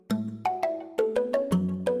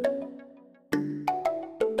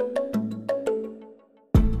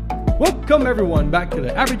Welcome everyone back to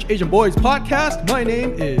the Average Asian Boys podcast. My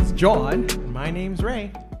name is John. My name's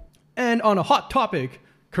Ray. And on a hot topic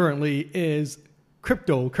currently is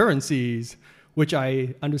cryptocurrencies, which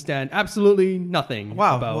I understand absolutely nothing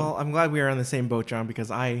about. Well, I'm glad we are on the same boat, John, because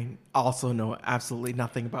I also know absolutely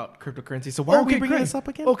nothing about cryptocurrency. So why are we bringing this up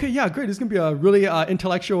again? Okay, yeah, great. It's going to be a really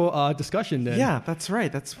intellectual discussion then. Yeah, that's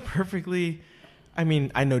right. That's perfectly... I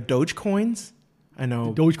mean, I know Dogecoins. I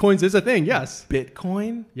know... Dogecoins is a thing, yes.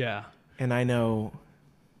 Bitcoin. Yeah. And I know...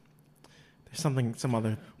 There's some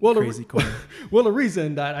other crazy coin. Well, the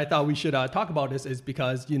reason that I thought we should talk about this is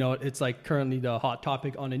because, it's like currently the hot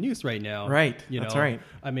topic on the news right now. Right. That's right.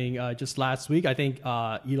 I mean, just last week, I think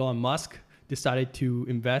Elon Musk decided to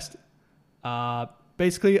invest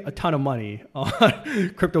basically a ton of money on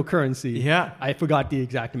cryptocurrency. Yeah. I forgot the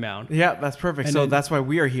exact amount. Yeah, that's perfect. So that's why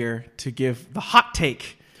we are here to give the hot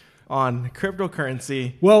take on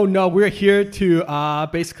cryptocurrency. Well, no, we're here to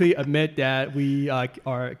basically admit that we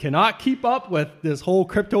cannot keep up with this whole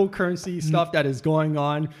cryptocurrency stuff that is going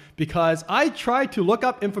on, because I tried to look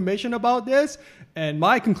up information about this, and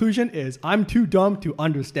my conclusion is I'm too dumb to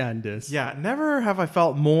understand this. Yeah, never have I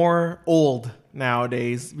felt more old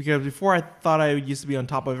nowadays, because before I thought I used to be on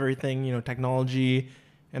top of everything, technology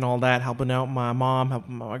and all that, helping out my mom,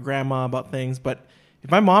 helping my grandma about things. But if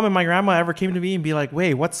my mom and my grandma ever came to me and be like,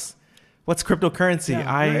 "Wait, what's cryptocurrency?"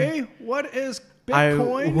 Yeah, Ray, what is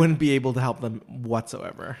Bitcoin? I wouldn't be able to help them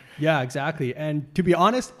whatsoever. Yeah, exactly. And to be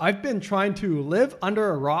honest, I've been trying to live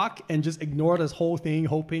under a rock and just ignore this whole thing,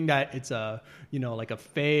 hoping that it's a, like a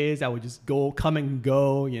phase that would just come and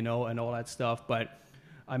go, and all that stuff. But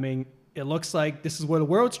I mean, it looks like this is where the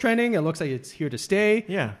world's trending. It looks like it's here to stay.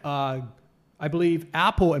 Yeah. I believe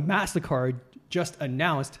Apple and MasterCard just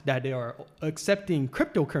announced that they are accepting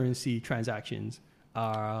cryptocurrency transactions,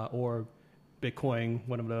 or Bitcoin,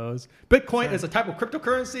 one of those. Bitcoin is a type of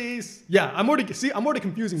cryptocurrencies. Yeah, I'm already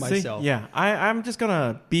confusing myself. Yeah, I'm just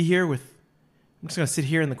gonna sit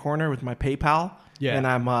here in the corner with my PayPal. Yeah, and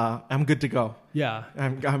I'm good to go. Yeah,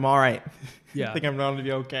 I'm all right. Yeah, I think I'm going to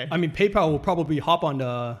be okay. I mean, PayPal will probably hop on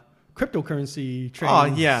the cryptocurrency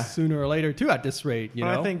train sooner or later too. At this rate, you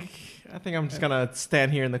know. I think I'm just gonna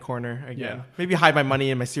stand here in the corner again. Yeah. Maybe hide my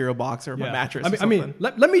money in my cereal box or my mattress. I mean,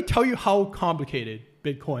 let me tell you how complicated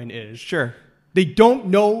Bitcoin is. Sure. They don't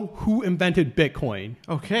know who invented Bitcoin.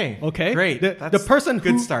 Okay. Great. That's the person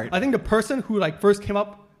good start. I think the person who first came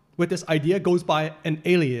up with this idea goes by an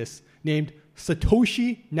alias named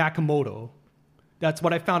Satoshi Nakamoto. That's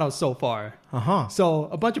what I found out so far. So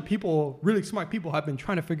a bunch of people, really smart people, have been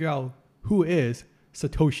trying to figure out who is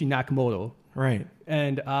Satoshi Nakamoto. Right.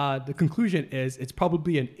 And the conclusion is it's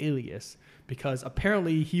probably an alias, because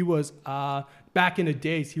apparently he was, back in the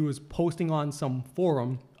days, he was posting on some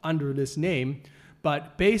forum under this name.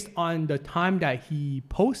 But based on the time that he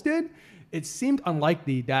posted, it seemed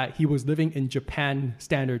unlikely that he was living in Japan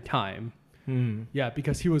Standard Time. Yeah,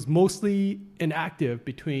 because he was mostly inactive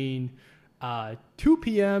between 2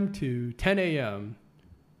 p.m. to 10 a.m.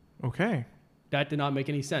 Okay. That did not make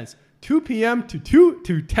any sense. 2 p.m.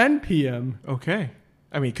 to 10 p.m. Okay.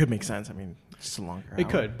 I mean, it could make sense. I mean, just a longer hour. It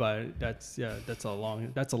could, but that's a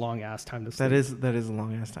long ass time to sleep. That is a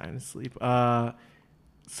long ass time to sleep.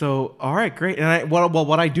 So all right, great. And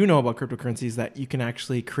what I do know about cryptocurrency is that you can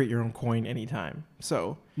actually create your own coin anytime.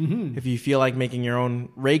 So if you feel like making your own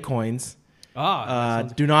Ray coins,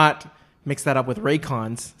 do not mix that up with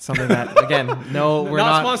Raycons. Something that, again, no, we're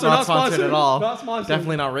not sponsored at all. Not sponsored.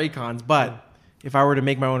 Definitely not Raycons. But if I were to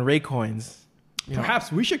make my own Ray coins,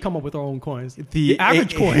 perhaps we should come up with our own coins. The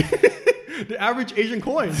average coin. The average Asian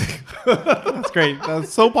coin. That's great.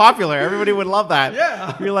 That's so popular. Everybody would love that.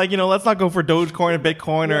 Yeah. You're like, let's not go for Dogecoin or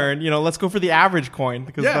Bitcoin or, let's go for the average coin,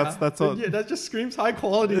 because that just screams high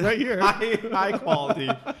quality right here. high quality.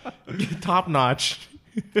 Top notch.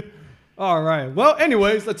 All right. Well,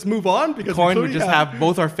 anyways, let's move on, because coin would just have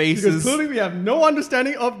both our faces. Because clearly we have no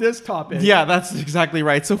understanding of this topic. Yeah, that's exactly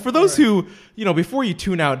right. So for those who, before you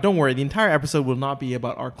tune out, don't worry. The entire episode will not be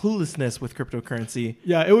about our cluelessness with cryptocurrency.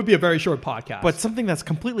 Yeah, it would be a very short podcast. But something that's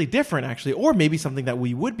completely different, actually, or maybe something that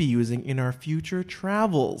we would be using in our future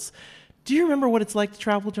travels. Do you remember what it's like to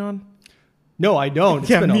travel, John? No, I don't. It's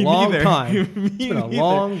been a long time. It's been a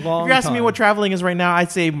long time. If you're asking me what traveling is right now,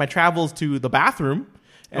 I'd say my travels to the bathroom.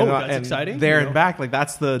 That's exciting. There and back,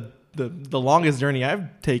 that's the longest journey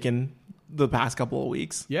I've taken the past couple of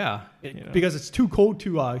weeks. Yeah, because it's too cold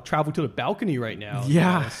to travel to the balcony right now.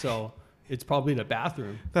 Yeah, so it's probably the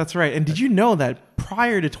bathroom. That's right. And did you know that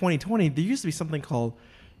prior to 2020, there used to be something called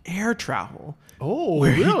air travel. Oh,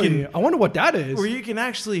 Where you really? can- I wonder what that is. Where you can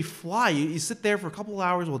actually fly. You sit there for a couple of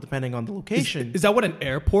hours, well, depending on the location. Is that what an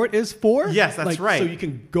airport is for? Yes, that's right. So you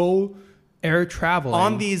can go air traveling.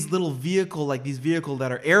 On these little these vehicles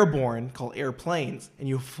that are airborne called airplanes, and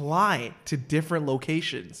you fly to different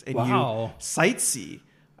locations and Wow. you sightsee.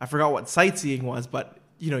 I forgot what sightseeing was, but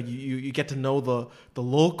you get to know the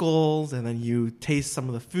locals, and then you taste some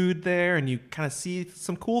of the food there, and you kind of see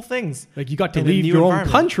some cool things. Like you got to in a leave new your own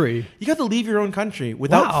environment. country. You got to leave your own country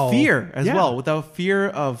without Wow. fear as Yeah. well, without fear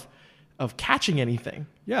of catching anything.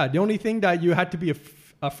 Yeah, the only thing that you had to be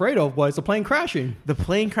afraid of was the plane crashing. The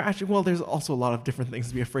plane crashing. Well, there's also a lot of different things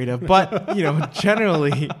to be afraid of, but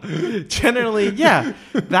generally, yeah,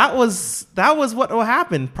 that was what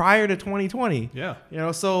happened prior to 2020.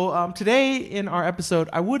 Yeah. So today in our episode,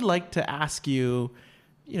 I would like to ask you,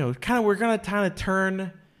 we're gonna kind of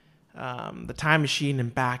turn the time machine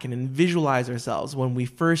and back and visualize ourselves when we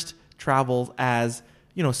first traveled as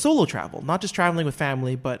solo travel, not just traveling with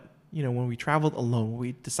family, but when we traveled alone,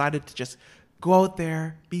 we decided to just go out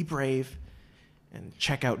there, be brave, and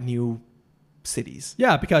check out new cities.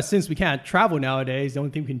 Yeah, because since we can't travel nowadays, the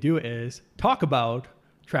only thing we can do is talk about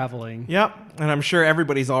traveling. Yep. And I'm sure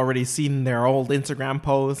everybody's already seen their old Instagram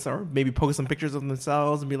posts, or maybe post some pictures of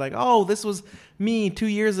themselves and be like, oh, this was me 2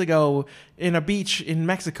 years ago in a beach in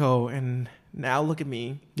Mexico, and now look at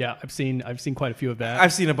me. Yeah, I've seen quite a few of that.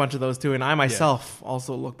 I've seen a bunch of those too, and I myself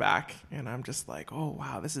also look back, and I'm just like, oh,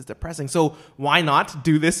 wow, this is depressing. So why not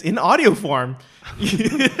do this in audio form?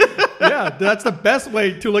 Yeah, that's the best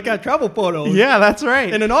way to look at travel photos. Yeah, that's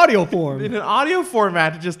right. In an audio form. In an audio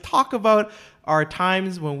format, to just talk about our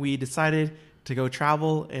times when we decided to go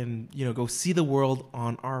travel and go see the world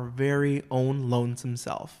on our very own lonesome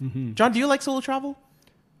self. Mm-hmm. John, do you like solo travel?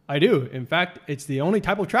 I do. In fact, it's the only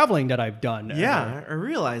type of traveling that I've done. Yeah, I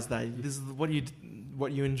realize that this is what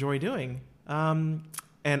you enjoy doing. And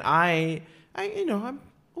I'm a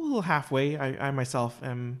little halfway. I myself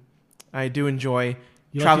I do enjoy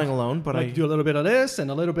traveling alone, but I do a little bit of this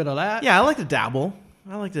and a little bit of that. Yeah, I like to dabble.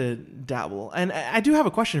 And I do have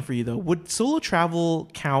a question for you though. Would solo travel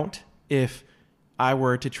count if I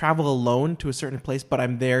were to travel alone to a certain place, but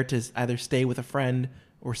I'm there to either stay with a friend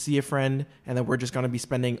or see a friend, and then we're just going to be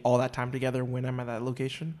spending all that time together when I'm at that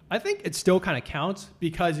location? I think it still kind of counts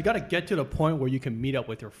because you got to get to the point where you can meet up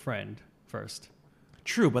with your friend first.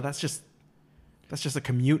 True, but that's just a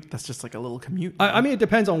commute. That's just like a little commute. I mean, it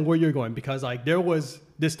depends on where you're going because like there was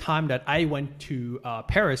this time that I went to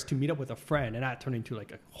Paris to meet up with a friend, and that turned into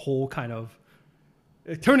like a whole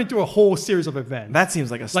series of events. That seems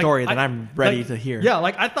like a story that I'm ready to hear. Yeah,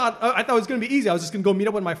 like I thought it was going to be easy. I was just going to go meet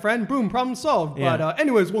up with my friend. Boom, problem solved. Yeah. But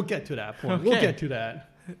anyways, we'll get to that point. Okay. We'll get to that.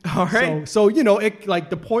 All right. So it like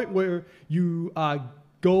the point where you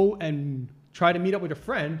go and try to meet up with a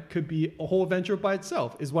friend could be a whole adventure by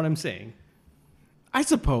itself, is what I'm saying. I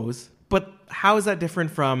suppose. But how is that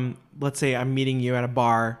different from, let's say I'm meeting you at a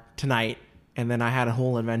bar tonight, and then I had a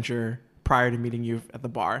whole adventure prior to meeting you at the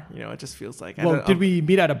bar? It just feels like... Did we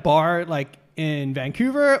meet at a bar like in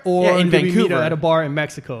Vancouver, or Yeah, in did we meet Vancouver. at a bar in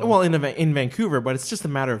Mexico? Well, in Vancouver, but it's just a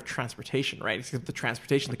matter of transportation, right? Except the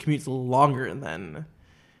commute's a little longer than...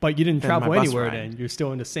 But you didn't Then travel my bus anywhere ride. then. You're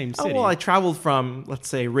still in the same Oh, city. well, I traveled from, let's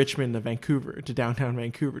say, Richmond to Vancouver, to downtown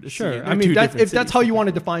Vancouver to see it. Sure. They're I mean, two if different that's cities. how you want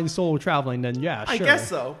to define solo traveling, then yeah, I sure. guess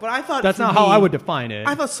so. But I thought That's for not how me- I would define it.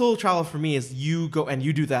 I thought solo travel for me is you go, and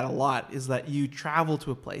you do that a lot, is that you travel to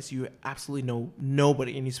a place you absolutely know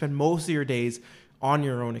nobody, and you spend most of your days on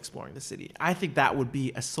your own exploring the city. I think that would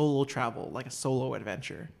be a solo travel, like a solo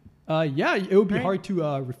adventure. Yeah, it would be Right? hard to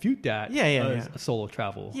refute that Yeah, as yeah. a solo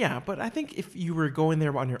travel. Yeah, but I think if you were going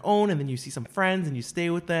there on your own and then you see some friends and you stay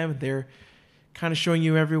with them and they're kind of showing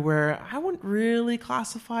you everywhere, I wouldn't really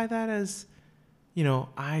classify that as,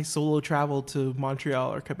 I solo traveled to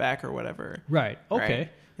Montreal or Quebec or whatever. Right. Okay. Right?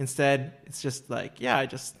 Instead, it's just like, I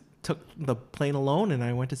just took the plane alone and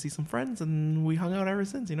I went to see some friends and we hung out ever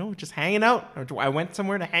since, just hanging out. Or I went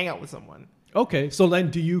somewhere to hang out with someone. Okay. So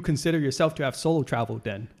then do you consider yourself to have solo traveled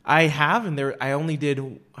then? I have, and I only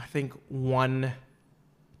did, I think, one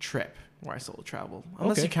trip where I solo traveled.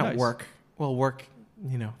 Unless Okay, you count nice. work. Well, work,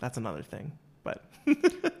 that's another thing. But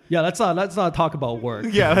Yeah, let's not talk about work.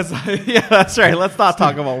 that's right. Let's not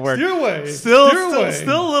talk about work. Steer away. Still Steer away.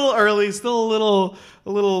 a little early. Still a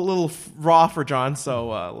little raw for John.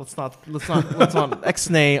 So let's not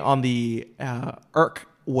ixnay on the Irk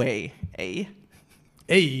way, eh?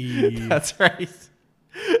 Hey. That's right.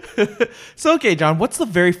 So okay, John, what's the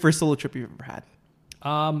very first solo trip you've ever had?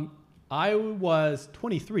 I was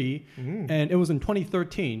 23, and it was in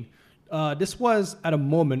 2013. This was at a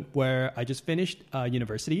moment where I just finished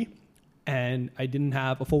university, and I didn't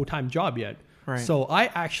have a full-time job yet. Right. So I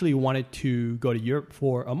actually wanted to go to Europe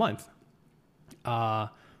for a month.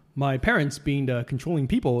 My parents, being the controlling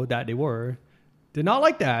people that they were, did not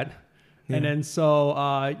like that. Yeah. And then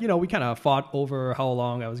so, we kind of fought over how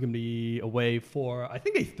long I was going to be away for. I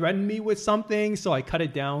think they threatened me with something, so I cut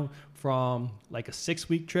it down from like a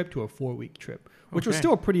 6-week trip to a 4-week trip, which was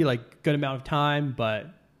still a pretty like good amount of time, but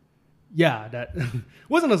yeah, that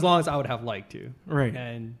wasn't as long as I would have liked to. Right.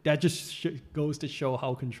 And that just goes to show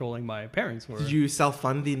how controlling my parents were. Did you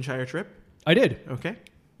self-fund the entire trip? I did. Okay.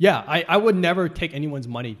 Yeah, I would never take anyone's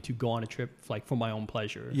money to go on a trip like for my own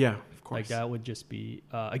pleasure. Yeah, of course. Like that would just be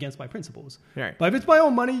against my principles. Right. But if it's my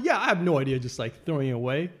own money, yeah, I have no idea just like throwing it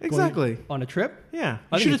away. Exactly. On a trip. Yeah.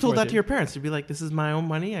 I You think should have it's told worth that to it. your parents. To be like, this is my own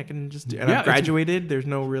money. I can just do and Yeah, I've graduated. There's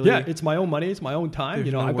no really... Yeah, it's my own money. It's my own time.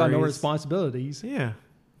 There's no I've got no worries. responsibilities. Yeah.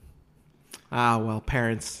 Ah, well,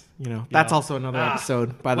 parents, that's also another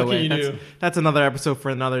episode, by the what way. can you do? That's another episode for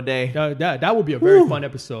another day. That would be a very fun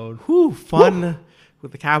episode. Whew, fun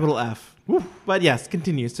with the capital F. But yes,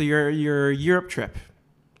 continue. So your Europe trip.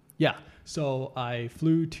 Yeah. So I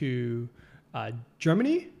flew to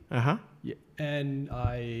Germany. Uh-huh. Yeah, and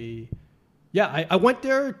I went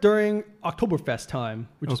there during Oktoberfest time,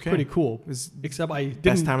 which is pretty cool. Except I didn't.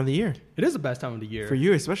 Best time of the year. It is the best time of the year. For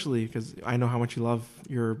you especially, because I know how much you love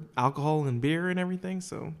your alcohol and beer and everything.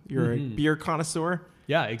 So you're a beer connoisseur.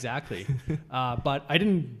 Yeah, exactly. But I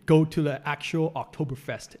didn't go to the actual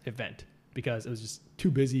Oktoberfest event because it was just too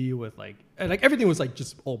busy with like everything was like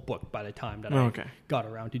just all booked by the time that I got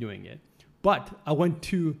around to doing it. But I went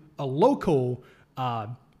to a local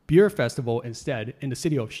beer festival instead in the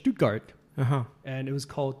city of Stuttgart. Uh-huh. And it was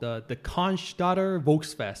called the Cannstatter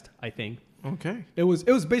Volksfest, I think. Okay. It was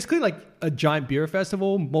basically like a giant beer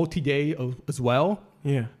festival, multi-day as well.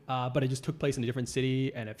 Yeah. But it just took place in a different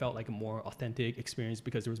city, and it felt like a more authentic experience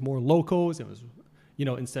because there was more locals. It was,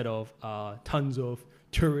 instead of tons of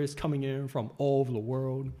tourists coming in from all over the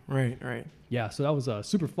world. Right, right. Yeah, so that was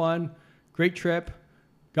super fun. Great trip.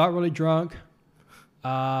 Got really drunk.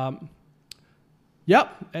 Ended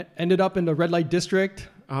up in the red light district.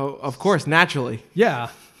 Oh, of course, naturally. Yeah.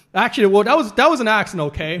 Actually, well, that was an accident,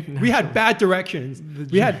 okay? We had bad directions.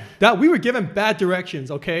 We were given bad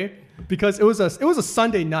directions, okay? Because it was a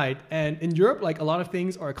Sunday night, and in Europe, like a lot of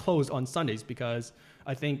things are closed on Sundays because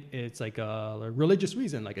I think it's like a religious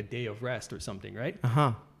reason, like a day of rest or something, right?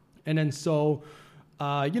 Uh-huh. And then so,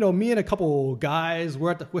 me and a couple guys,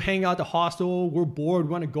 we're hanging out at the hostel. We're bored.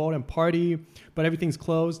 We want to go out and party, but everything's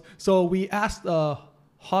closed. So we asked the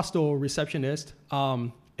hostel receptionist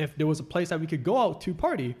if there was a place that we could go out to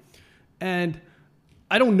party. And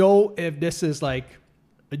I don't know if this is like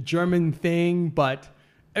a German thing, but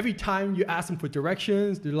every time you ask them for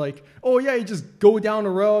directions, they're like, oh yeah, you just go down the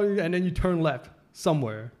road and then you turn left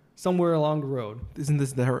somewhere along the road. Isn't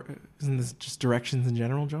this just directions in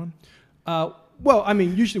general, John? Well, I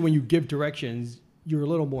mean, usually when you give directions, you're a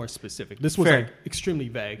little more specific. This was like extremely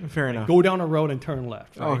vague. Fair enough. Go down the road and turn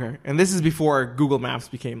left. Right? Oh, okay. And this is before Google Maps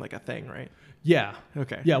became like a thing, right? Yeah.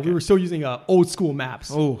 Okay. Yeah, we were still using old school maps.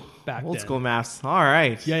 Back old then. school maps. All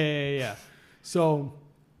right. Yeah. So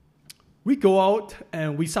we go out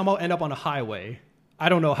and we somehow end up on a highway. I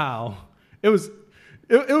don't know how. It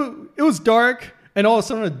was dark, and all of a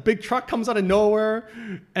sudden a big truck comes out of nowhere,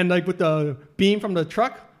 and like with the beam from the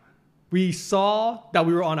truck, we saw that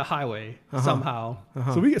we were on a highway somehow.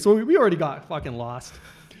 So we already got fucking lost.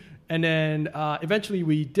 And then eventually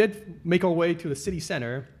we did make our way to the city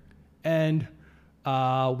center, and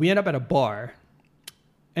we end up at a bar.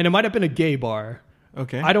 And it might have been a gay bar.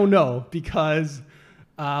 Okay. I don't know, because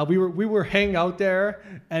we were hanging out there,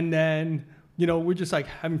 and then we're just like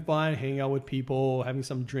having fun, hanging out with people, having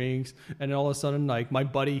some drinks, and then all of a sudden, like my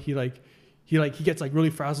buddy, he gets like really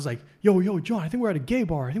frazzled. He's like, yo, John, I think we're at a gay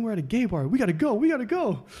bar. We gotta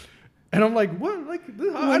go. And I'm like, what? Like,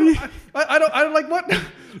 I don't like what?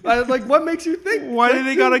 I was like, what makes you think? Why do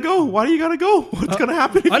they gotta go? Why do you gotta go? What's gonna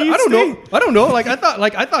happen if you I don't stay? know. I don't know. Like I thought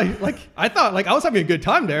I was having a good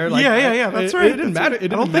time there. Like, yeah. That's right. It didn't matter. I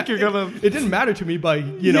don't think you're gonna. It didn't matter to me, but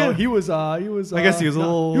he was. I guess he was a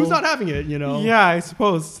little. He was not having it. Yeah, I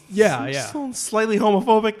suppose. Yeah. Slightly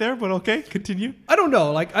homophobic there, but okay, continue. I don't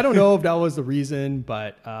know. Like I don't know if that was the reason,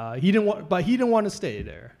 but he didn't want to stay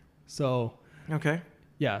there. So okay.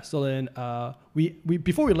 Yeah, so then we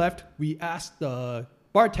before we left, we asked the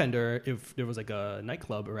bartender if there was like a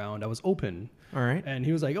nightclub around that was open. All right. And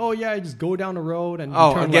he was like, "Oh yeah, just go down the road and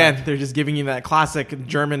turn again, left." They're just giving you that classic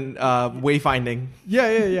German wayfinding.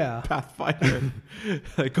 Yeah. Pathfinder.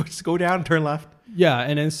 Just go down, turn left. Yeah,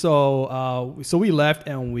 and then so we left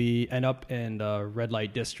and we end up in the red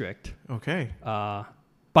light district. Okay.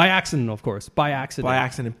 By accident, of course. By accident. By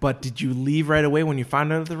accident. But did you leave right away when you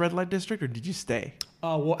found out of the red light district, or did you stay?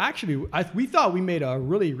 Well, actually, we thought we made a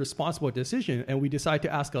really responsible decision, and we decided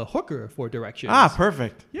to ask a hooker for directions. Ah,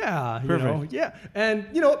 perfect. Yeah, Perfect. yeah. And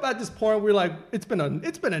at this point, we're like, it's been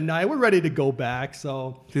a night. We're ready to go back.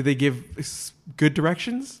 So Did they give good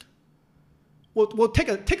directions? we'll take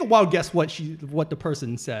a wild guess what the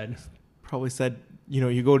person said. Probably said,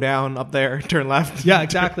 you go down up there, turn left. Yeah,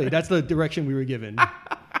 exactly. That's the direction we were given.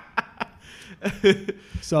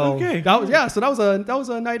 So Okay. that was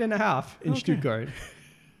a night and a half in Okay. Stuttgart.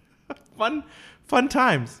 Fun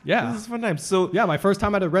times. Yeah. This is fun times. So Yeah, my first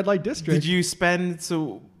time at a red light district. did you spend,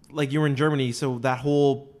 you were in Germany, so that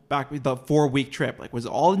whole the 4-week trip, was it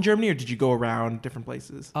all in Germany, or did you go around different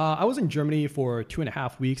places? I was in Germany for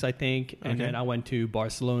 2.5 weeks, I think, and Okay. then I went to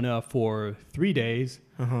Barcelona for 3 days.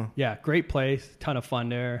 Uh-huh. Yeah, great place, ton of fun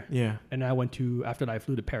there. Yeah. And after that, I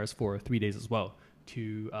flew to Paris for 3 days as well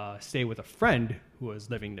to stay with a friend who was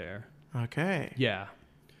living there. Okay. Yeah.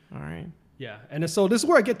 All right. Yeah. And so this is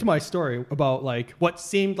where I get to my story about what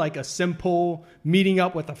seemed like a simple meeting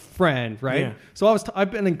up with a friend, right? Yeah. So I've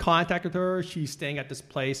been in contact with her. She's staying at this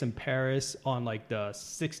place in Paris on the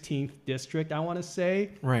 16th district, I want to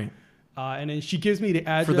say. Right. And then she gives me the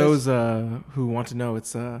address. For those who want to know,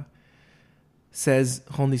 it's says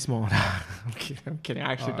arrondissement. I'm kidding.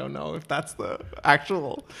 I actually don't know if that's the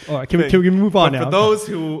actual. All right, can we move on But now? for those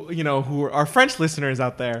who are French listeners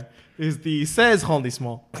out there, is the says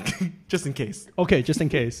arrondissement, just in case. Okay, just in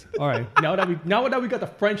case. All right. Now that we got the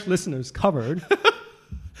French listeners covered.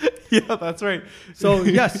 Yeah, that's right. So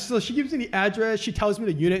yes, so she gives me the address. She tells me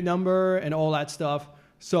the unit number and all that stuff.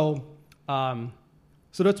 So,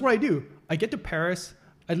 so that's what I do. I get to Paris.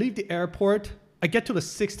 I leave the airport. I get to the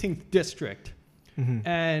 16th district,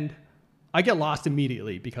 and I get lost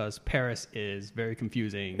immediately because Paris is very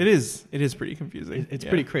confusing. It is pretty confusing. It's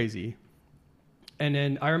pretty crazy. And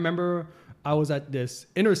then I remember I was at this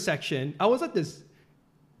intersection. I was at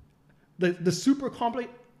the super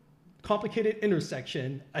complicated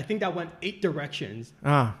intersection. I think that went 8 directions.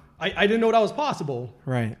 Ah, I didn't know that was possible.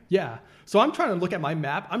 right. Yeah. So I'm trying to look at my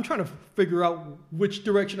map. I'm trying to figure out which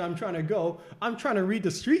direction I'm trying to go. I'm trying to read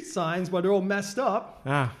the street signs, but they're all messed up.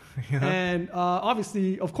 Ah, yeah. And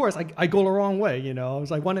obviously, of course, I go the wrong way. It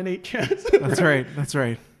was like 1 in 8 chance. That's right. That's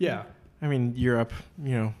right. Yeah. I mean, Europe,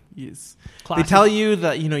 they Classic. tell you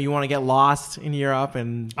that, you want to get lost in Europe,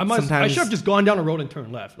 and I sometimes should have just gone down the road and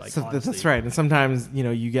turned left. that's Honestly. right. And sometimes,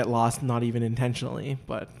 you get lost not even intentionally,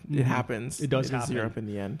 but it happens. It does is happen. Europe in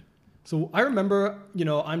the end. So I remember,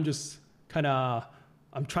 I'm just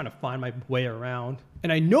I'm trying to find my way around.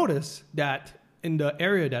 And I noticed that in the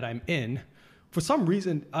area that I'm in, for some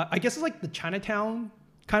reason, I guess it's like the Chinatown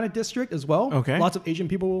kind of district as well. Okay. Lots of Asian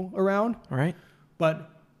people around. All right. But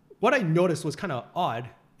what I noticed was kind of odd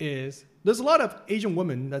is there's a lot of Asian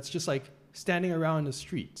women that's just standing around in the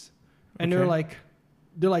streets. And Okay.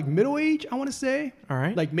 they're like middle age, I want to say. All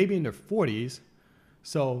right. Like maybe in their 40s.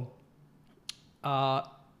 So, and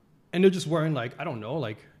they're just wearing I don't know,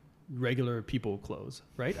 regular people clothes,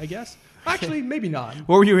 right? I guess. Actually, maybe not.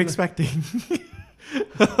 What were you expecting?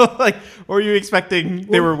 What were you expecting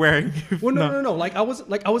they were wearing? Well, no. I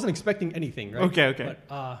wasn't expecting anything, right? Okay.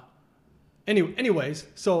 But, anyways,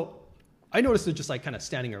 so I noticed they're just kind of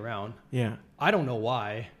standing around. Yeah. I don't know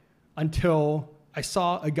why, until I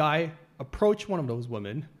saw a guy approach one of those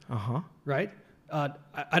women. Uh-huh. Right?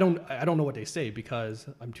 I don't know what they say because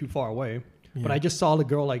I'm too far away. Yeah. But I just saw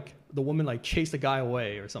the woman chase the guy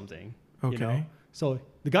away or something. Okay. So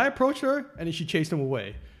the guy approached her and then she chased him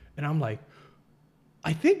away. And I'm like,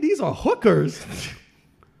 I think these are hookers.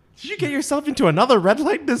 Did you get yourself into another red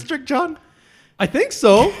light district, John? I think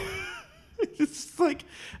so. It's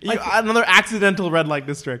another accidental red light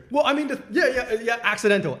district. Well, I mean, yeah,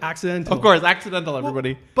 accidental. Of course, accidental,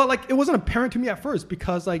 everybody. Well, but it wasn't apparent to me at first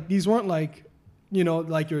because these weren't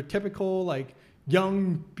your typical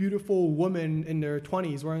young, beautiful woman in their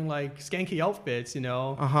 20s wearing skanky outfits,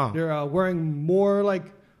 Uh-huh. They're wearing more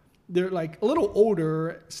they're a little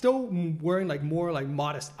older, still wearing more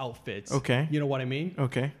modest outfits. Okay. You know what I mean?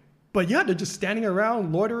 Okay. But yeah, they're just standing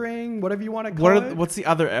around, loitering, whatever you want to call it. What's the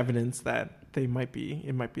other evidence that it might be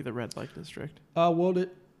the red light district?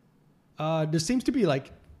 There seems to be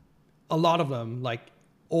a lot of them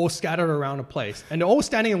all scattered around a place, and they're all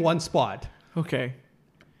standing in one spot. Okay.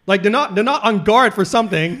 They're not on guard for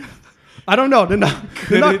something. I don't know. They're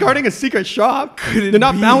not guarding a secret shop. They're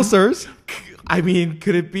not bouncers. I mean,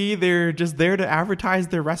 could it be they're just there to advertise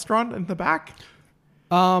their restaurant in the back?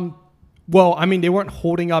 Well, I mean, they weren't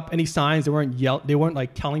holding up any signs. They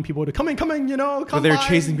weren't telling people to come in, come But by. they're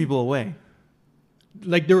chasing people away.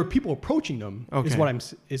 like there were people approaching them. Okay.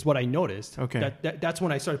 Is what I noticed. Okay. That's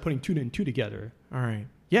when I started putting two and two together. All right.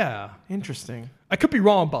 Yeah, Interesting. I could be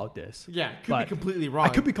wrong about this. Yeah, could be But completely wrong. I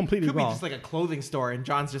could be completely Could be wrong. just like a clothing store, and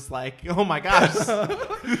John's just like, oh my gosh.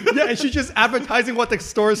 Yeah, and she's just advertising what the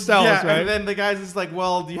store sells, Yeah, right? and then the guy's just like,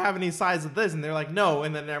 well, do you have any size of this? And they're like, no.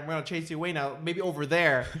 And then I'm going to chase you away now, maybe over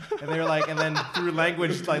there. And they're like, and then through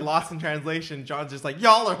language, like lost in translation, John's just like,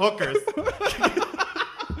 y'all are hookers.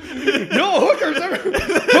 No, hookers.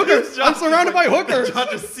 Hookers. I'm surrounded by hookers. John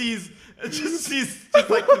just sees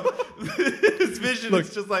like his vision. Look,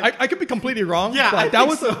 It's just like, I could be completely wrong. Yeah, but I that think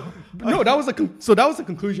was so. that was the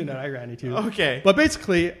conclusion that I ran into. Okay. But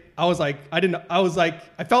basically, I was like, I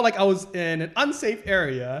felt like I was in an unsafe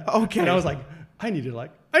area. Okay. And I was like, I need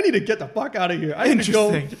to get the fuck out of here. I need to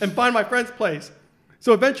go Interesting. and find my friend's place.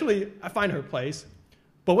 So eventually, I find her place.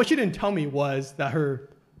 But what she didn't tell me was that her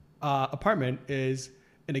apartment is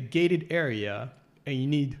in a gated area, and you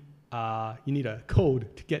need a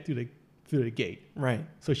code to get through the gate. right.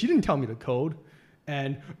 So she didn't tell me the code.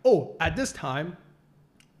 And at this time,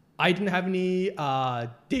 I didn't have any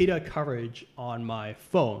data coverage on my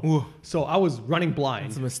phone. Ooh. So I was running blind.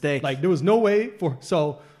 That's a mistake. Like there was no way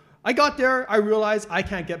so I got there, I realized I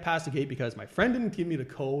can't get past the gate because my friend didn't give me the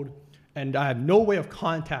code, and I have no way of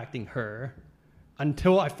contacting her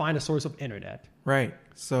until I find a source of internet. Right.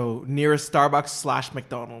 So nearest Starbucks /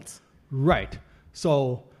 McDonald's. Right.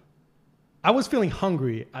 So I was feeling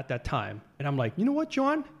hungry at that time. And I'm like, you know what,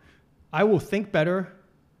 John? I will think better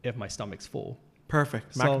if my stomach's full.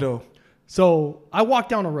 Perfect. So- McDo. So I walk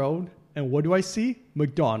down the road, and what do I see?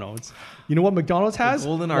 McDonald's. You know what McDonald's has?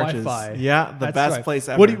 Golden Arches. Wi-Fi. Yeah, the That's best right. place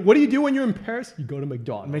ever. What do you do when you're in Paris? You go to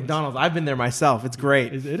McDonald's. McDonald's. I've been there myself. It's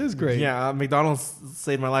great. It is great. Yeah, McDonald's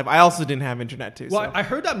saved my life. I also didn't have internet too. Well, so. I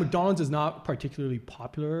heard that McDonald's is not particularly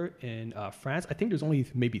popular in France. I think there's only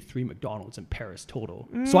maybe 3 McDonald's in Paris total.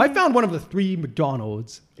 So I found one of the 3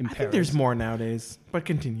 McDonald's in I Paris. think there's more nowadays, but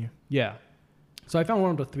continue. Yeah. So I found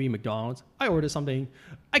one of the 3 McDonald's. I ordered something.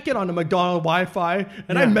 I get on the McDonald's Wi-Fi,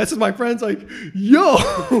 and I Yeah. message my friends like, "Yo,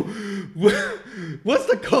 what's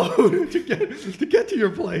the code to get to your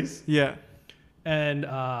place?" Yeah. And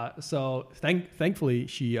so thankfully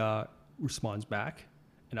she responds back,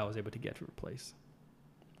 and I was able to get to her place.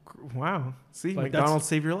 Wow. See, Like, McDonald's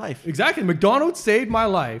saved your life. Exactly. McDonald's saved my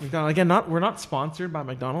life. McDonald's, again, we're not sponsored by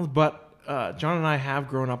McDonald's, but John and I have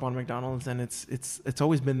grown up on McDonald's, and it's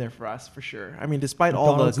always been there for us for sure. I mean, despite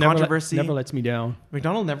all the McDonald's controversy, never lets me down.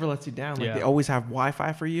 McDonald's never lets you down. Like Yeah. they always have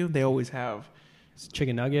Wi-Fi for you. They always have It's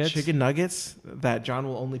chicken nuggets. chicken nuggets that John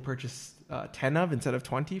will only purchase 10 of instead of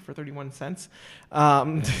 20 for 31 cents.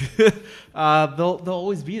 They'll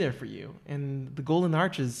always be there for you. And the Golden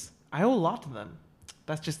Arches, I owe a lot to them.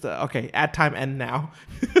 That's just okay. Ad time end now,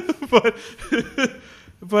 but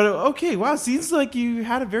okay. Wow, seems like you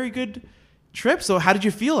had a very good trip. So how did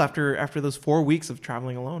you feel after those 4 weeks of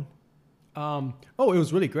traveling alone? It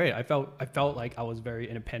was really great. I felt like I was very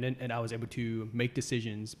independent, and I was able to make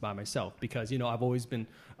decisions by myself because,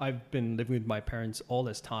 I've been living with my parents all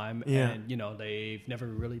this time, Yeah. and, they've never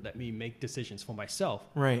really let me make decisions for myself.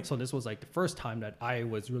 Right. So this was like the first time that I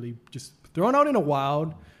was really just thrown out in the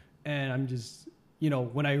wild, and I'm just,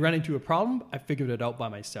 when I ran into a problem, I figured it out by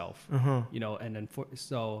myself, Uh-huh. and then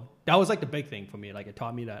so that was like the big thing for me. Like it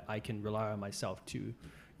taught me that I can rely on myself to,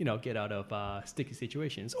 get out of sticky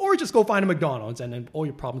situations, or just go find a McDonald's and then all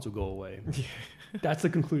your problems will go away. That's the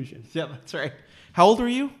conclusion. Yeah, that's right. How old were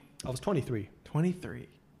you? I was 23. 23.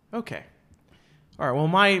 Okay. All right. Well,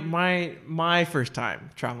 my first time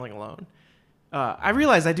traveling alone. I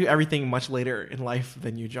realized I do everything much later in life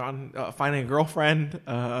than you, John. Finding a girlfriend.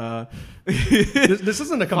 This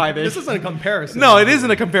isn't a comparison. No, it isn't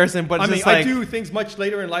a comparison, but I it's mean, just like I do things much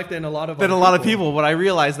later in life than a lot of people. But I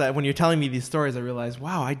realized that when you're telling me these stories, I realized,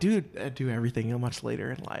 wow, I do everything much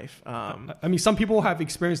later in life. I mean, some people have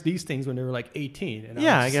experienced these things when they were like 18. And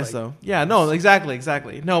Yeah, I guess so. Yeah, no,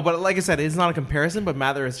 exactly. No, but like I said, it's not a comparison, but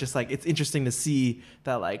rather it's just like it's interesting to see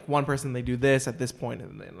that like one person they do this at this point,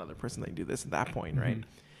 and then another person they do this at that point, right? Mm-hmm.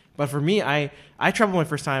 But for me, I traveled my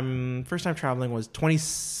first time traveling was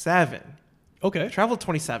 27. Okay. I traveled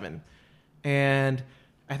 27, and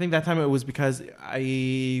I think that time it was because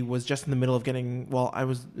I was just in the middle of I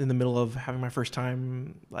was in the middle of having my first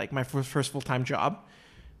time, like my first full-time job.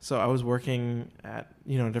 So I was working at,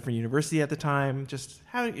 a different university at the time, just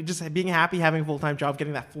being happy, having a full-time job,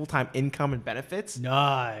 getting that full-time income and benefits.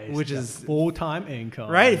 Nice. Which That is full-time income.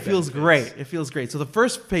 Right? It feels benefits. great. So the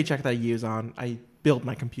first paycheck that I used on, I build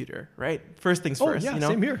my computer, right? First things first. Yeah, you know?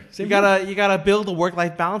 same here. You gotta build a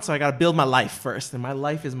work-life balance, so I gotta build my life first, and my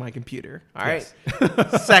life is my computer. All right.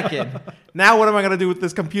 Yes. Second, now what am I gonna do with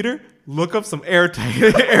this computer? Look up some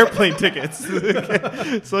airplane tickets.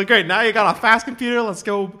 Okay. So great, now you got a fast computer. Let's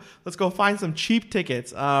go find some cheap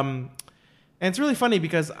tickets. And it's really funny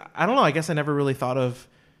because I don't know. I guess I never really thought of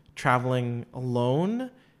traveling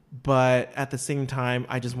alone, but at the same time,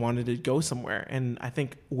 I just wanted to go somewhere, and I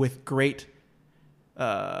think with great.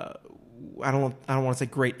 I don't want to say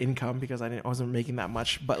great income because I wasn't making that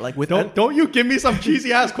much, but like with don't you give me some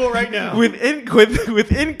cheesy ass quote right now. with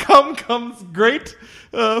income comes great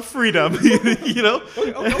freedom. You know.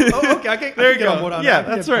 Okay, I can There you get on go. board on Yeah,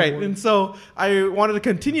 that. that's right. And so I wanted to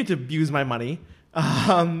continue to abuse my money.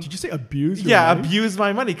 Did you say abuse? Yeah, abuse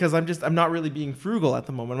my money because I'm not really being frugal at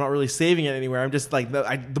the moment. I'm not really saving it anywhere. I'm just like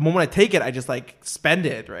the moment I take it, I just like spend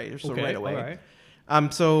it right away. All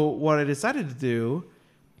right. So what I decided to do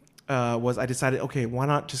was I decided, okay, why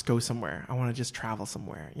not just go somewhere? I want to just travel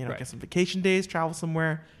somewhere. You know, get some vacation days, travel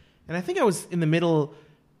somewhere. And I think I was in the middle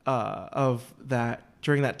of that.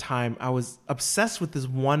 During that time, I was obsessed with this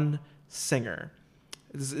one singer.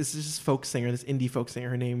 This is this folk singer, this indie folk singer.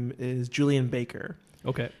 Her name is Julian Baker.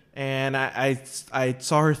 Okay. And I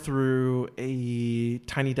saw her through a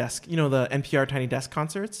Tiny Desk, you know, the NPR Tiny Desk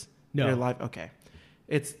concerts. No. They're live. Okay.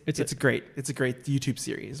 It's a great YouTube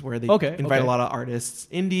series where they invite a lot of artists,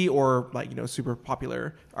 indie or like, you know, super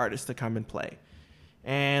popular artists to come and play.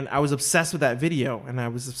 And I was obsessed with that video, and I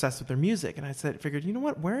was obsessed with their music. And I figured, you know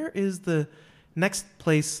what? Where is the next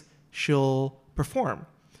place she'll perform?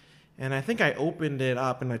 And I think I opened it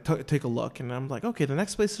up and I took a look, and I'm like, okay, the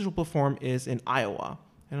next place she'll perform is in Iowa.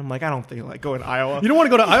 And I'm like, I don't think I like going to Iowa. You don't want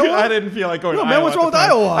to go to Iowa? I didn't feel like going to Iowa. Man, what's wrong with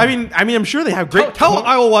Iowa? I mean, I'm sure they have great. Tell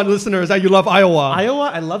Iowa listeners that you love Iowa.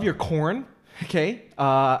 Iowa, I love your corn. Okay.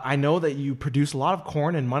 I know that you produce a lot of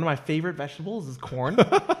corn, and one of my favorite vegetables is corn.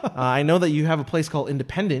 I know that you have a place called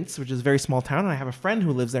Independence, which is a very small town, and I have a friend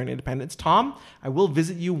who lives there in Independence. Tom, I will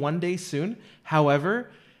visit you one day soon. However,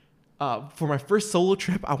 for my first solo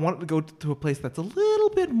trip, I wanted to go to a place that's a little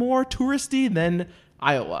bit more touristy than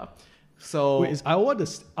Iowa. So wait, is Iowa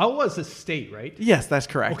Iowa's a state, right? Yes, that's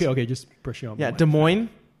correct. Okay, just brushing on. Yeah, Des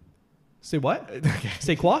Moines. Say what? Okay.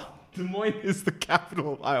 Say quoi? Des Moines is the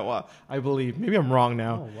capital of Iowa, I believe. Maybe I'm wrong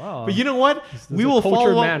now. Oh wow! But you know what? We will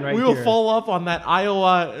follow up on that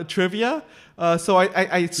Iowa trivia. So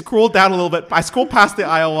I scrolled down a little bit. I scrolled past the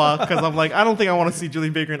Iowa because I'm like, I don't think I want to see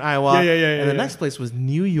Julian Baker in Iowa. Yeah. And the next place was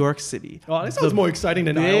New York City. Oh, that sounds more exciting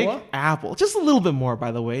than Big Iowa. Apple, just a little bit more,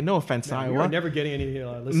 by the way. No offense to Iowa. We're never getting any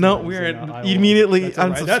listeners. No, we're immediately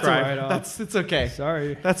unsubscribed. That's all right. It's okay.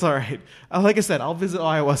 Sorry. That's all right. Like I said, I'll visit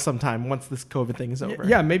Iowa sometime once this COVID thing is over.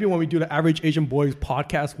 Yeah, maybe when we do the Average Asian Boys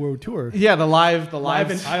podcast world tour. Yeah, the live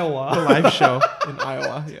in Iowa. The live show in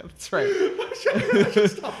Iowa. Yeah, that's right.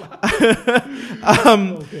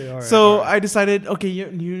 Okay, all right, so all right. I decided, okay,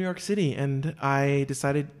 New York City, and I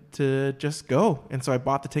decided to just go, and so I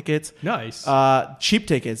bought the tickets. Nice. Cheap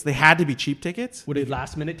tickets. They had to be cheap tickets. Were they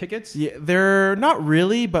last minute tickets? Yeah, they're not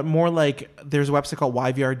really, but more like there's a website called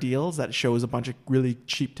YVR Deals that shows a bunch of really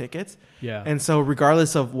cheap tickets. Yeah. And so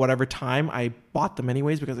regardless of whatever time, I bought them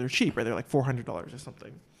anyways because they're cheap, right? They're like $400 or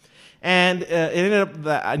something. And it ended up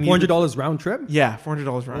that I needed $400 round trip? Yeah,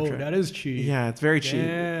 $400 round trip. That is cheap. Yeah, it's very cheap.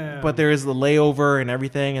 Damn. But there is the layover and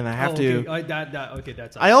everything, and I have to.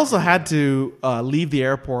 That's. I also had to leave the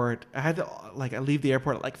airport. I had to leave the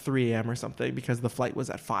airport at like 3 a.m. or something because the flight was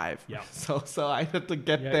at 5. Yeah. So I had to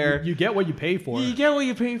get there. You get what you pay for. You get what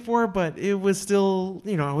you pay for, but it was still,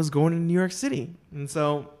 I was going to New York City, and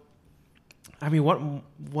so, I mean,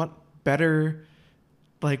 what better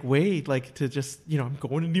way to just I'm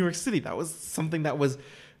going to New York City. That was something that was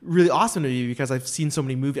really awesome to me because I've seen so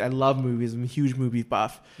many movies. I love movies. I'm a huge movie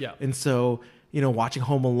buff. Yeah. And so watching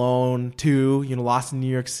Home Alone 2, Lost in New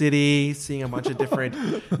York City, seeing a bunch of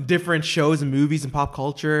different shows and movies and pop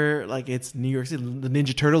culture. Like it's New York City. The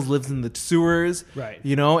Ninja Turtles lives in the sewers. Right.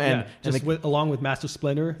 Along with Master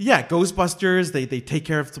Splinter. Yeah, Ghostbusters. They take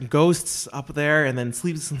care of some ghosts up there, and then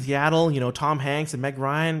Sleepless in Seattle. Tom Hanks and Meg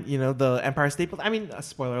Ryan. The Empire State Building. I mean,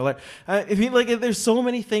 spoiler alert. There's so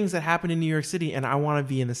many things that happen in New York City, and I want to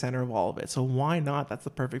be in the center of all of it. So why not? That's the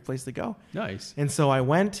perfect place to go. Nice. And so I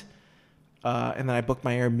went. And then I booked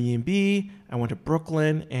my Airbnb. I went to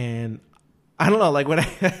Brooklyn, and I don't know, when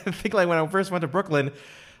I first went to Brooklyn,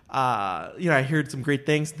 I heard some great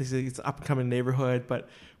things. They say it's an up and coming neighborhood, but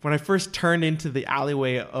when I first turned into the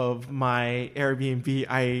alleyway of my Airbnb,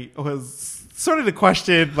 I was starting to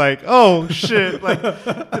question, oh shit,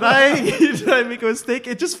 did I make a mistake?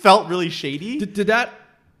 It just felt really shady.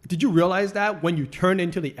 Did did you realize that when you turned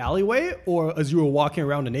into the alleyway, or as you were walking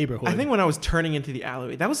around the neighborhood? I think when I was turning into the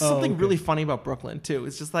alleyway, that was something really funny about Brooklyn too.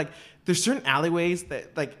 It's just like there's certain alleyways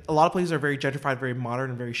that like a lot of places are very gentrified, very modern,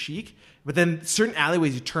 and very chic. But then certain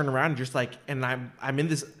alleyways you turn around and just like, and I'm in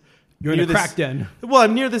this. You're in a crack den. Well,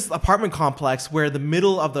 I'm near this apartment complex where the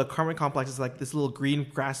middle of the apartment complex is like this little green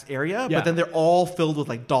grass area, but then they're all filled with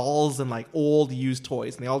like dolls and like old used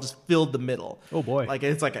toys, and they all just filled the middle. Oh boy! Like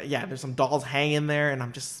it's like there's some dolls hanging there, and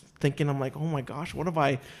I'm just thinking, I'm like, oh my gosh, what have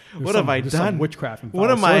I done? Some witchcraft and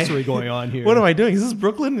sorcery going on here. What am I doing? Is this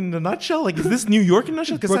Brooklyn in a nutshell? Like, is this New York in a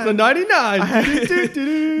nutshell? Brooklyn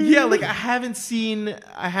 99. Yeah, like I haven't seen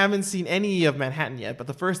any of Manhattan yet, but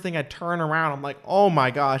the first thing I turn around, I'm like, oh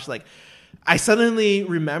my gosh, like I suddenly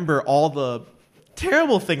remember all the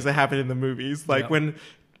terrible things that happened in the movies, like when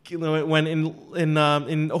in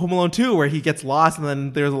Home Alone 2 where he gets lost and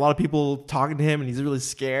then there's a lot of people talking to him and he's really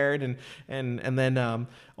scared and then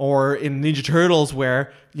or in Ninja Turtles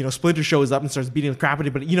where Splinter shows up and starts beating the crap out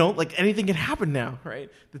of him, but like anything can happen now, right?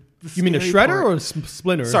 You mean the Shredder or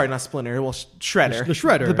Splinter? Sorry, not Splinter. Well, Shredder. The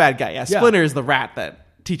Shredder. The bad guy. Yeah. Splinter is the rat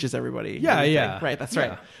that teaches everybody. Yeah. Right, that's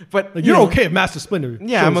right. But like, you're okay if Master Splinter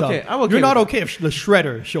shows I'm okay. up. I'm okay. You're not okay if the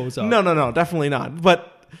Shredder shows up. No, definitely not.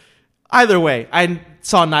 But either way, I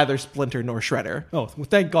saw neither Splinter nor Shredder. Oh, well,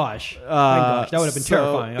 thank gosh. That would have been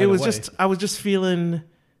terrifying. It was I was just feeling,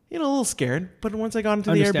 a little scared. But once I got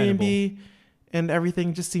into the Airbnb and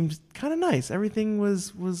everything just seemed kind of nice. Everything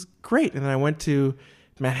was great. And then I went to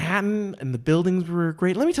Manhattan and the buildings were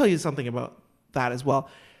great. Let me tell you something about that as well.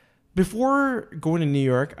 Before going to New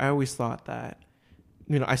York, I always thought that,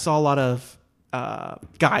 I saw a lot of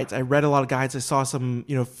guides. I read a lot of guides. I saw some,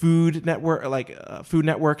 food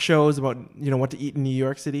network shows about, what to eat in New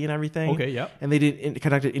York City and everything. Okay, yeah. And they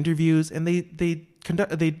conducted interviews, and they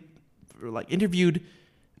interviewed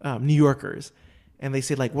New Yorkers, and they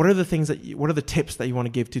said like, what are the tips that you want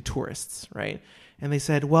to give to tourists, right? And they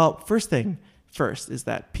said, well, first is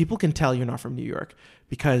that people can tell you're not from New York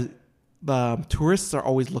because the tourists are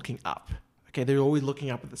always looking up. Okay, they're always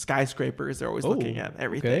looking up at the skyscrapers. They're always looking at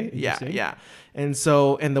everything. Okay, yeah. And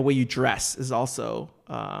the way you dress is also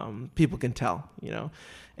people can tell,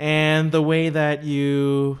 and the way that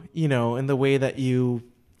you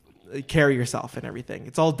carry yourself and everything.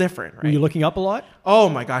 It's all different, right? Were you looking up a lot? Oh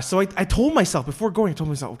my gosh! So I told myself before going,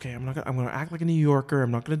 okay, I'm gonna act like a New Yorker.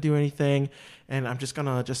 I'm not gonna do anything, and I'm just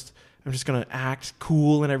gonna act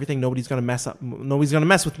cool and everything. Nobody's gonna mess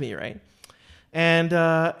with me, right?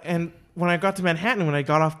 And when I got to Manhattan, when I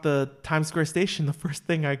got off the Times Square station, the first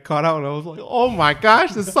thing I got out, I was like, oh my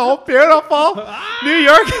gosh, this is so beautiful. New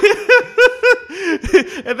York.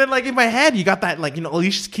 And then like in my head, you got that like,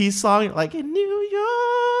 Alicia Keys song, like in New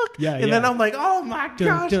York. Yeah. And then I'm like, oh my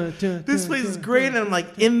gosh, this place is great. And I'm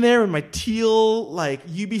like in there in my teal like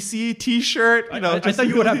UBC t-shirt. I thought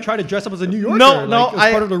you would have tried to dress up as a New Yorker. No,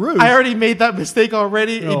 part of the ruse. I already made that mistake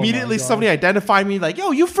already. Oh Immediately somebody identified me like,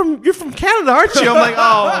 yo, you're from Canada, aren't you? I'm like,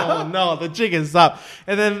 oh no, the jig is up.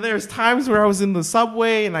 And then there's times where I was in the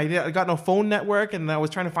subway and I got no phone network and I was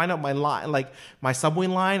trying to find out my line, like my subway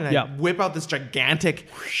line, and I whip out this gigantic,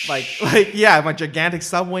 my gigantic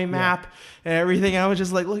subway map and everything. I was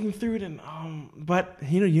just like looking through it, and but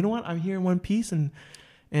you know what? I'm here in one piece, and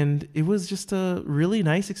it was just a really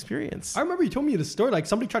nice experience. I remember you told me the story, like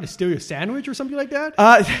somebody tried to steal your sandwich or something like that.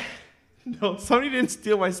 No, somebody didn't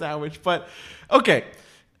steal my sandwich, but okay.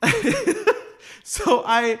 So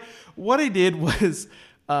what I did was,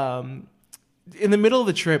 in the middle of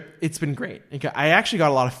the trip, it's been great. Okay, I actually got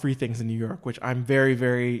a lot of free things in New York, which I'm very,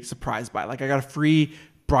 very surprised by. Like I got a free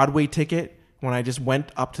Broadway ticket when I just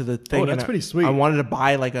went up to the thing. Oh, that's pretty sweet. I wanted to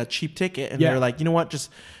buy like a cheap ticket, and they're like, you know what,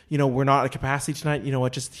 just we're not at capacity tonight. You know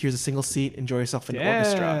what, just here's a single seat. Enjoy yourself in the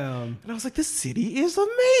orchestra. And I was like, this city is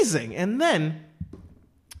amazing. And then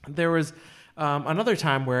there was another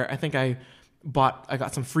time where I think I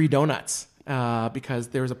got some free donuts because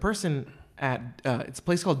there was a person at it's a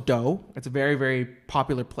place called Dough. It's a very, very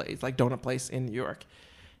popular place, like donut place in New York.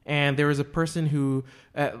 And there was a person who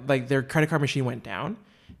like their credit card machine went down,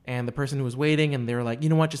 and the person who was waiting, and they were like, you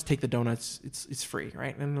know what, just take the donuts. It's free,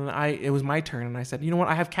 right? And then it was my turn, and I said, you know what,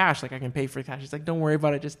 I have cash, like I can pay for cash. He's like, don't worry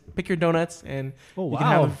about it, just pick your donuts, and you can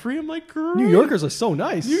have them free. I'm like, great. New Yorkers are so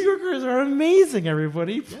nice. New Yorkers are amazing,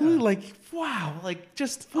 everybody. Like, wow, like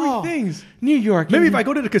just free things. New York. Maybe if I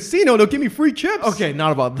go to the casino, they'll give me free chips. Okay,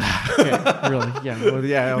 not about that. Okay, really? Yeah, well,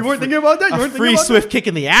 yeah. You weren't thinking about that? You weren't free swift kick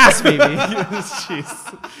in the ass, maybe. Jeez.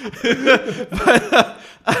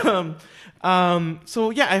 So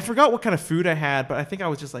yeah, I forgot what kind of food I had, but I think I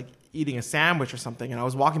was just like eating a sandwich or something, and I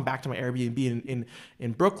was walking back to my Airbnb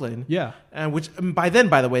in Brooklyn. Yeah. And which by then,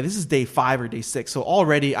 by the way, this is day 5 or day 6, so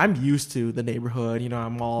already I'm used to the neighborhood. You know,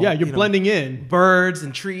 I'm all Yeah, you're blending in. birds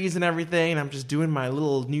and trees and everything, and I'm just doing my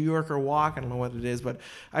little New Yorker walk. I don't know what it is, but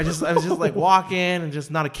I was just like walking and just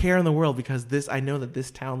not a care in the world because I know that this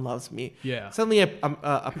town loves me. Yeah. Suddenly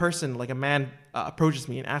a person, like a man, approaches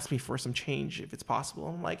me and asks me for some change if it's possible.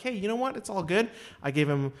 I'm like, hey, you know what? It's all good. I gave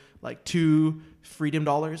him like $2 freedom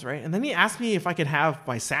dollars, right? And then he asked me if I could have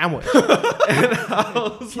my sandwich. And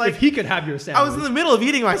I was like, if he could have your sandwich. I was in the middle of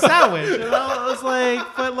eating my sandwich, and I was like,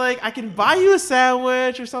 but like I can buy you a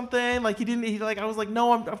sandwich or something. Like I was like,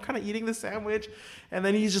 no, I'm kind of eating the sandwich. And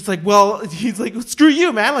then he's just like, well, he's like, screw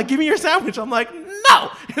you, man. Like, give me your sandwich. I'm like, no.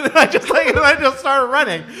 And then I just started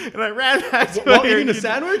running, and I ran back to while eating the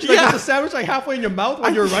sandwich. Like, yeah. was the sandwich like halfway in your mouth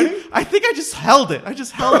while you were running? I think I just held it. I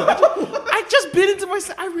just bit into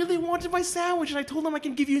I really wanted my sandwich, and I told him I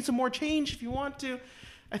can give you some more change if you want to.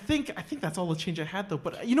 I think that's all the change I had though.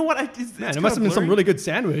 But you know what? Man, it must have been some really good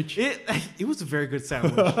sandwich. It was a very good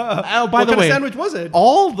sandwich. By what the kind way, of sandwich was it?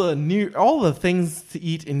 all the things to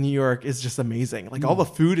eat in New York is just amazing. Like all the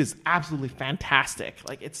food is absolutely fantastic.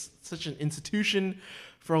 Like it's such an institution.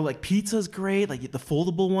 For like pizza's great. Like the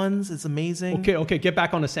foldable ones is amazing. Okay. Get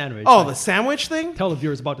back on the sandwich. Oh, the sandwich thing. Tell the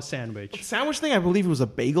viewers about the sandwich. The sandwich thing, I believe it was a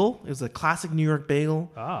bagel. It was a classic New York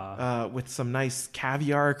bagel with some nice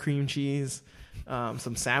caviar, cream cheese,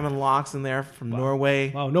 some salmon lox in there from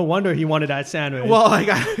Norway. Wow, no wonder he wanted that sandwich. Well, I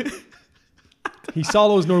got he saw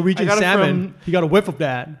those Norwegian salmon. He got a whiff of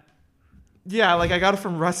that. Yeah, like I got it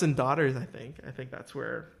from Russ and Daughters. I think that's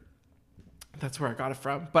where I got it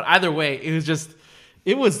from. But either way, it was just.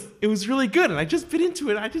 It was really good, and I just bit into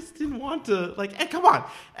it. I just didn't want to hey, come on.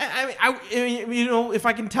 I mean, you know, if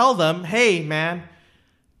I can tell them, hey, man,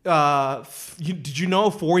 did you know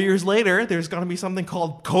 4 years later there's going to be something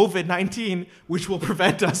called COVID-19, which will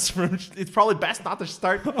prevent us from. It's probably best not to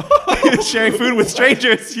start sharing food with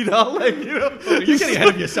strangers. You know, you're getting ahead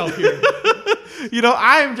of yourself here. You know,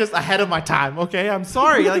 I'm just ahead of my time. Okay, I'm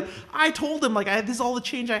sorry. Like I told him, this is all the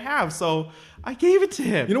change I have, so. I gave it to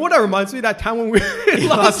him. You know what that reminds me of that time when we were in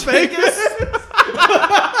Las Vegas?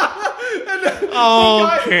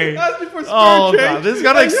 Okay. God, this is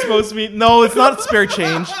gonna expose me. No, it's not spare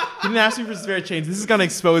change. He didn't ask me for spare change. This is gonna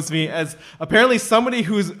expose me as apparently somebody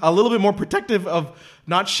who's a little bit more protective of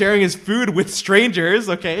not sharing his food with strangers.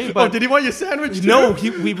 Okay, but did he want your sandwich too? No,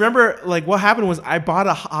 we remember what happened was I bought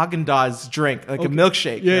a Haagen-Dazs drink, a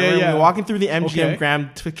milkshake. Yeah. We were walking through the MGM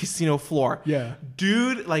Grand casino floor. Yeah,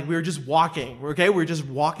 dude, we were just walking. Okay, we were just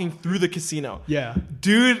walking through the casino. Yeah,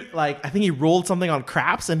 dude, I think he rolled something on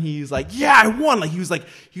craps, and he's like, "Yeah, I won!" He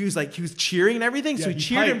was cheering and everything. So he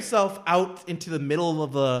cheered himself out into the middle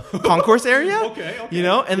of the concourse area. Okay. You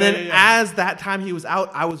know, and then as that time he was out,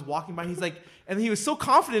 I was walking by. He's like. And he was so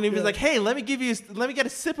confident. He was like, "Hey, let me get a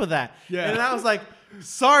sip of that." Yeah. And I was like,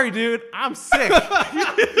 "Sorry, dude, I'm sick."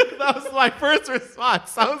 That was my first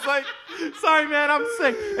response. I was like, "Sorry, man, I'm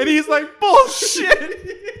sick." And he's like,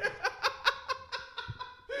 "Bullshit."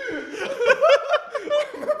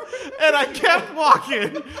 And I kept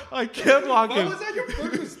walking. Why was that your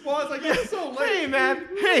first response? Like, it's so late. Hey, man.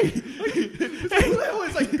 Hey.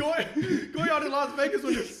 It's like going out in Las Vegas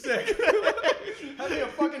when you're sick. Having a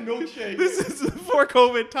fucking milkshake. This is before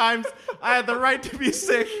COVID times. I had the right to be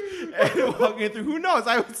sick and walking through. Who knows?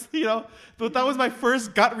 I was, but that was my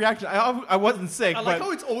first gut reaction. I wasn't sick. I like how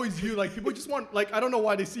it's always you. Like, people just want, I don't know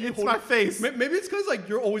why they see you. It's my face. Maybe it's because,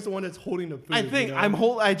 you're always the one that's holding the food. I think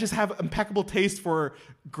I just have impeccable taste for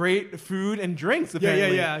great food and drinks.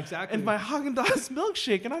 Apparently. Yeah, exactly. And my Haagen-Dazs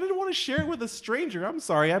milkshake, and I didn't want to share it with a stranger. I'm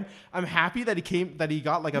sorry. I'm happy that he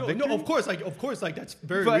got a victory. No, of course, that's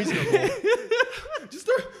very reasonable. Just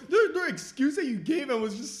their excuse that you gave him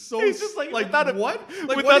was just so. It's just without a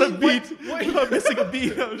beat, without missing a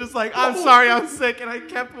beat. I was just like, I'm sorry, I'm sick, and I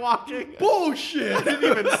kept walking. Bullshit! I didn't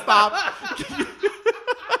even stop.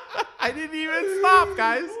 I didn't even stop,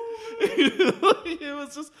 guys. It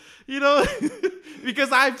was just,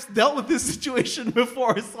 because I've dealt with this situation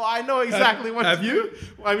before, so I know exactly what. Have you?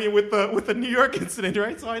 I mean, with the New York incident,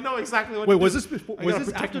 right? So I know exactly what. Wait, was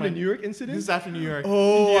this after the New York incident? This is after New York.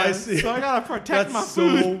 Oh, I see. So I gotta protect my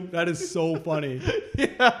food. That is so funny.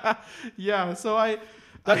 Yeah. So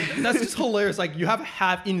that's just hilarious. You have a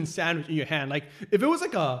half-eaten sandwich in your hand. If it was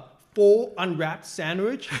a full unwrapped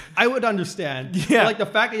sandwich, I would understand. Yeah. But the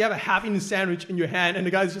fact that you have a half-eaten sandwich in your hand and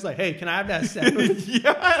the guy's just like, "Hey, can I have that sandwich?"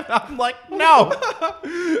 Yeah. And I'm like, "No."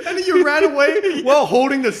 And then you ran away while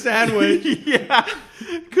holding the sandwich. Yeah.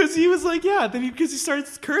 Because he was like, yeah. Then because he started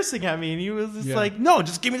cursing at me, and he was just Yeah. like, no,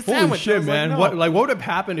 just give me the Holy sandwich. I shit, was man! Like, no. What would have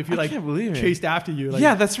happened if you I can't believe it. chased after you? Like,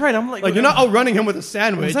 Yeah, that's right. I'm like you're not outrunning him with a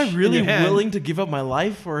sandwich. Was I in really your hand. willing to give up my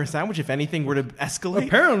life for a sandwich if anything were to escalate?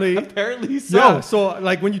 Apparently so. Yeah. So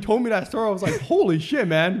like when you told me that story, I was like, holy shit,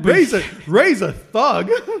 man! Raise a thug.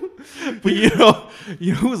 But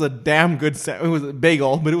it was a damn good it was a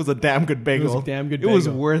bagel, but it was a damn good bagel. It was a damn good It was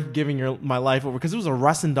bagel. worth giving my life over because it was a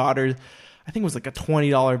Russ and Daughters. I think it was like a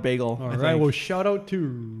 $20 bagel. All right. Well, shout out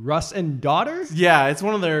to Russ and Daughters. Yeah, it's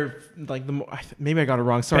one of their like maybe I got it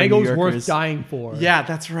wrong. Sorry, New Bagels Yorkers. worth dying for. Yeah,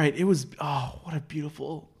 that's right. It was what a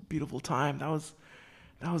beautiful, beautiful time. That was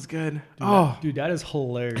good. Dude, that is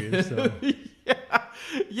hilarious. So.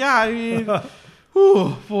 Yeah. I mean,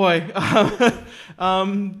 oh boy.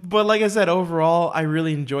 But like I said, overall, I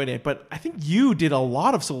really enjoyed it. But I think you did a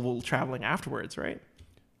lot of solo traveling afterwards, right?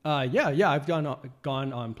 Yeah. I've gone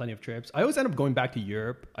on plenty of trips. I always end up going back to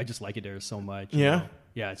Europe. I just like it there so much. you Yeah? know?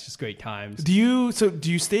 Yeah, it's just great times. Do you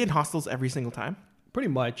stay in hostels every single time? Pretty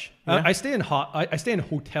much. Yeah. I stay in I stay in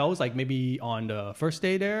hotels, like maybe on the first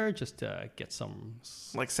day there, just to get some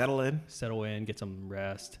Like settle in? settle in, get some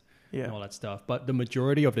rest, Yeah. and all that stuff. But the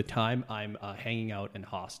majority of the time, I'm hanging out in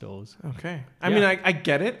hostels. Okay. I Yeah. mean, I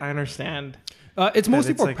get it. I understand. It's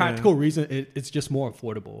mostly it's for like practical reason. It's just more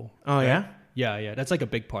affordable. Oh, yeah? Yeah. That's like a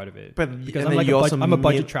big part of it. But- because and I'm then you also I'm a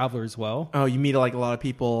budget meet- traveler as well. Oh, you meet like a lot of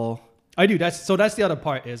people. I do. That's the other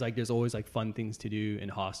part is like there's always like fun things to do in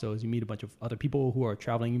hostels. You meet a bunch of other people who are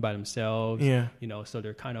traveling by themselves. Yeah. So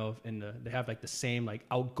they're kind of they have like the same like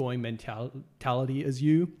outgoing mentality as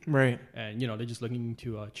you, Right. and they're just looking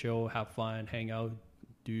to chill, have fun, hang out,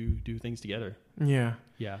 do things together. Yeah.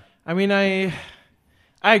 Yeah. I mean, I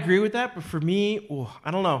agree with that, but for me,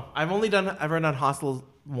 I don't know. I've ever done hostels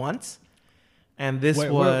once, and this was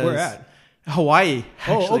where at? Hawaii.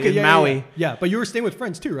 Actually, in Maui. Yeah, but you were staying with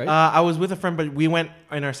friends too, right? I was with a friend, but we went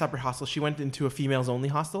in our separate hostel. She went into a females only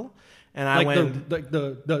hostel, and I like went.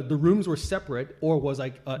 the rooms were separate, or was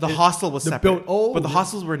like The hostel was separate, but the the-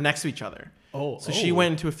 hostels were next to each other. So she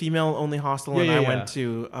went into a female only hostel, and I went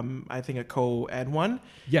to I think a co-ed one.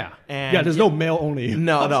 Yeah. And There's no male only.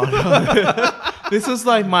 No. This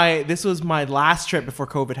was my last trip before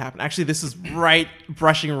COVID happened. Actually, this is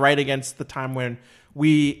brushing right against the time when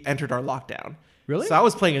we entered our lockdown. Really? So I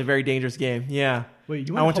was playing a very dangerous game. Yeah. Wait,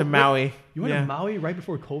 I went to Maui. You went Yeah. to Maui right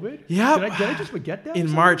before COVID? Yeah. Did I just forget that? In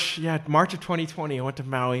March of 2020, I went to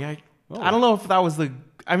Maui. I don't know if that was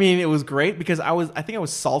it was great because I think I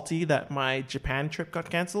was salty that my Japan trip got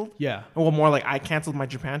canceled. Yeah. Well, more like I canceled my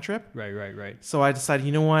Japan trip. Right. So I decided,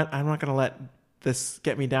 you know what? I'm not going to let this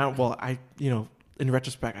get me down. Well, in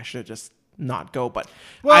retrospect, I should have just not go. But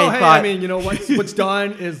what's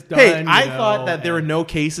done is done. Hey, I thought that there were no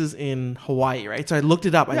cases in Hawaii, right? So I looked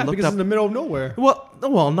it up. Yeah, because it's in the middle of nowhere.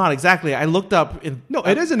 Well, not exactly. I looked up. It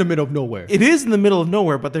is in the middle of nowhere. It is in the middle of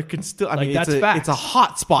nowhere, but there can still. That's it's facts. a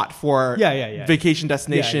hot spot for vacation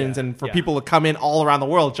destinations and for people to come in all around the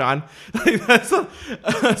world, John.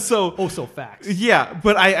 So facts. Yeah,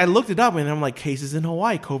 but I looked it up and I'm like, cases in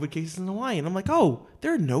Hawaii, COVID cases in Hawaii, and I'm like, oh,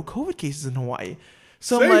 there are no COVID cases in Hawaii.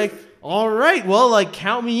 So Safe. I'm like, all right, well, like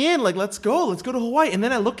count me in, like let's go to Hawaii. And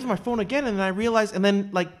then I looked at my phone again, and then I realized, and then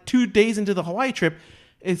like 2 days into the Hawaii trip,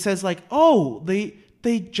 it says like, oh, they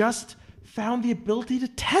just found the ability to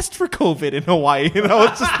test for COVID in Hawaii, and I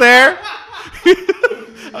was just there.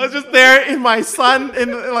 I was just there in my sun, in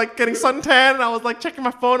like getting suntan, and I was like checking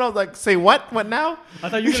my phone. I was like, "Say what? What now?" I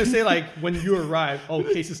thought you were gonna say like when you arrived,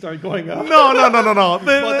 cases started going up. No. Bought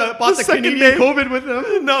the second Canadian day, COVID with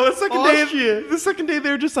them. No, the second Oh, day. shit. The second day, they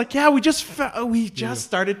were just like, "Yeah, we just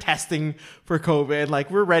started testing for COVID. Like,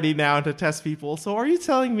 we're ready now to test people." So, are you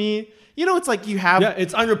telling me? It's like you have. Yeah,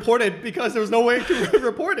 it's unreported because there was no way to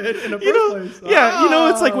report it in the first place. Yeah,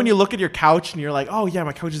 it's like when you look at your couch and you're like, oh yeah,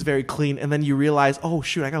 my couch is very clean, and then you realize, oh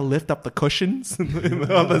shoot, I gotta lift up the cushions on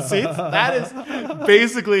the seats. That is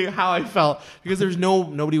basically how I felt because there's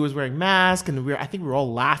nobody was wearing masks, and I think we were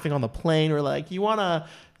all laughing on the plane. We're like, you want a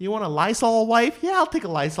Lysol wipe? Yeah, I'll take a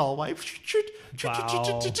Lysol wipe.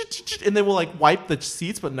 Wow. And then we'll like wipe the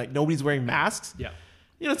seats, but like nobody's wearing masks. Yeah.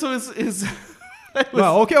 So it's.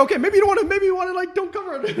 Well, okay. Maybe you want to like don't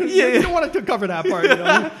cover it. Yeah. You don't want to cover that part.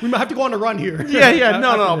 We might have to go on a run here. Yeah.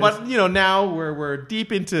 No. But now we're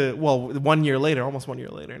deep into 1 year later, almost 1 year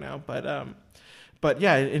later now. But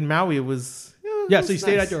yeah, in Maui it was. Yeah. So you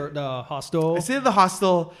stayed at the hostel. I stayed at the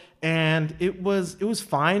hostel, and it was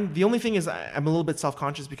fine. The only thing is I'm a little bit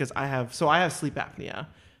self-conscious because I have sleep apnea,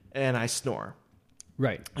 and I snore.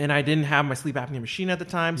 Right. And I didn't have my sleep apnea machine at the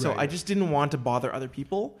time, so Right. I just didn't want to bother other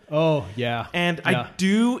people. Oh, yeah. And Yeah. I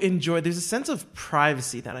do enjoy, there's a sense of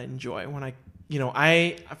privacy that I enjoy when I,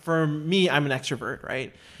 for me, I'm an extrovert,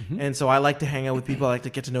 right? And so I like to hang out with people. I like to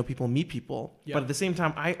get to know people, meet people. Yeah. But at the same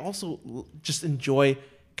time, I also just enjoy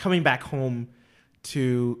coming back home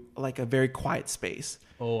to like a very quiet space.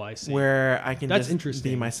 Oh, I see. Where I can That's just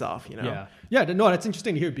interesting. be myself, Yeah. Yeah. No, that's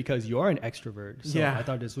interesting to hear because you are an extrovert. So Yeah. I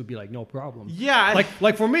thought this would be like no problem. Yeah.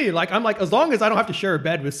 Like for me, like I'm like, as long as I don't have to share a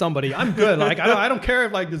bed with somebody, I'm good. Like I don't care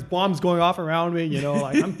if like there's bombs going off around me,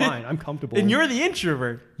 like I'm fine. I'm comfortable. And you're the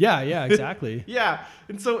introvert. Yeah, exactly. Yeah.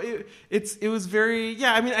 And so it was very,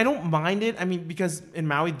 yeah, I mean, I don't mind it. I mean, because in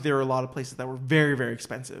Maui, there are a lot of places that were very, very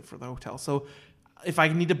expensive for the hotel. So if I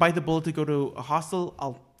need to bite the bullet to go to a hostel,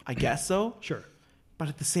 I guess so. Sure. But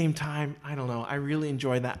at the same time, I don't know. I really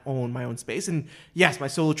enjoy my own space. And yes, my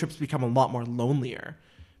solo trips become a lot more lonelier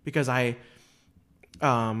because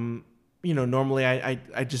normally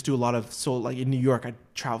I just do a lot of solo, like in New York, I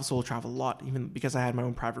solo travel a lot, even because I had my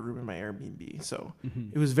own private room in my Airbnb. So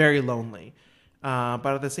it was very lonely. But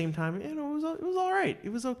at the same time, it was all right. It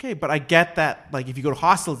was okay. But I get that, like, if you go to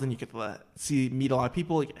hostels, then you get to meet a lot of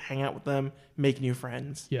people, you get to hang out with them, make new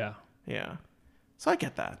friends. Yeah. Yeah. So I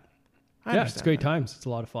get that. It's great times. It's a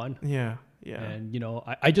lot of fun. Yeah. Yeah. And,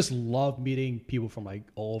 I just love meeting people from like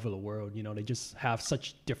all over the world. They just have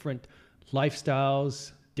such different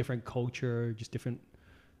lifestyles, different culture, just different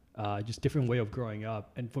way of growing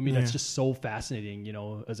up. And for me, that's just so fascinating,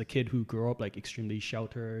 as a kid who grew up like extremely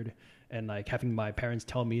sheltered and like having my parents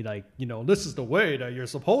tell me like, this is the way that you're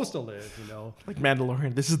supposed to live, Like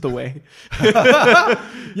Mandalorian, this is the way.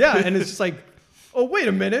 Yeah. And it's just like, oh, wait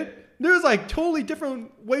a minute. There's like totally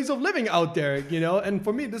different ways of living out there, and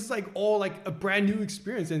for me, this is like all like a brand new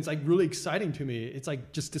experience and it's like really exciting to me. It's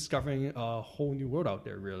like just discovering a whole new world out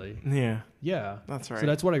there, really. Yeah. Yeah. That's right. So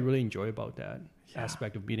that's what I really enjoy about that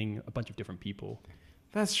aspect of meeting a bunch of different people.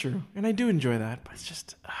 That's true. And I do enjoy that, but it's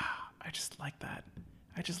just, I just like that.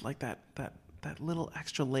 I just like that little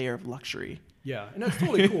extra layer of luxury. Yeah. And that's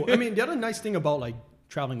totally cool. I mean, the other nice thing about like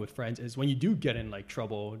traveling with friends is when you do get in like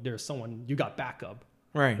trouble, there's someone, you got backup.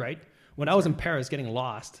 Right. When I was in Paris getting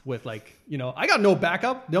lost with like, I got no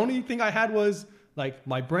backup. The only thing I had was like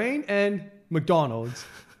my brain and McDonald's,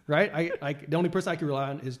 right? The only person I could rely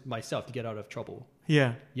on is myself to get out of trouble.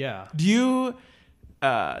 Yeah. Yeah. Because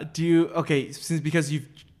you've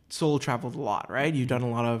solo traveled a lot, right? You've done a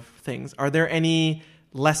lot of things. Are there any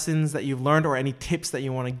lessons that you've learned or any tips that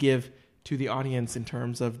you want to give to the audience in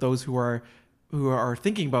terms of those who are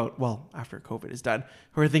thinking about, well, after COVID is done,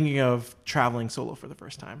 who are thinking of traveling solo for the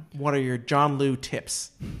first time? What are your John Liu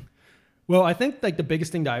tips? Well, I think like the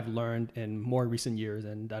biggest thing that I've learned in more recent years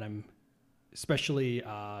and that I'm especially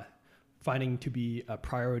finding to be a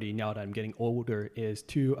priority now that I'm getting older is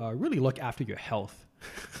to really look after your health.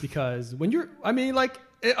 Because when I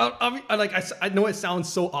know it sounds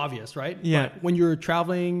so obvious, right? Yeah. But when you're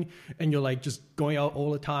traveling and you're like just going out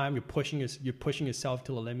all the time, you're pushing yourself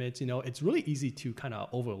to the limits. It's really easy to kind of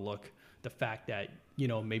overlook the fact that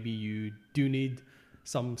maybe you do need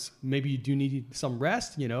some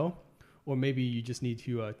rest, or maybe you just need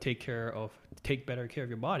to take better care of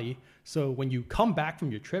your body. So when you come back from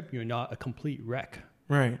your trip, you're not a complete wreck.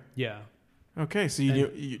 Right. Yeah. Okay. So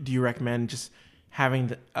do you recommend just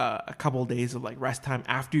having a couple of days of like rest time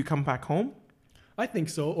after you come back home? I think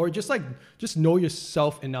so. Or just know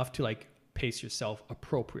yourself enough to like pace yourself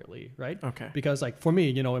appropriately. Right. Okay. Because like for me,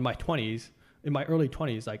 in my early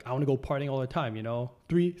 20s, like I want to go partying all the time,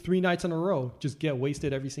 three nights in a row, just get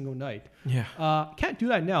wasted every single night. Yeah. Can't do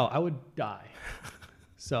that now. I would die.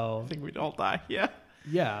 So I think we'd all die. Yeah.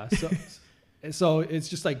 Yeah. So it's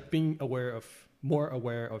just like being more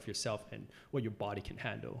aware of yourself and what your body can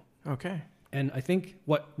handle. Okay. And I think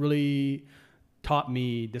what really taught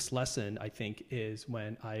me this lesson, I think, is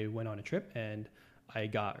when I went on a trip and I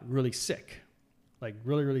got really sick, like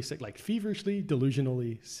really, really sick, like feverishly,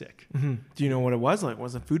 delusionally sick. Mm-hmm. Do you know what it was? Like,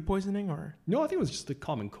 was it food poisoning or? No, I think it was just a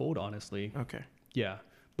common cold, honestly. Okay. Yeah.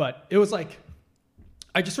 But it was like,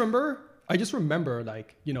 I just remember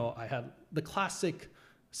like, I had the classic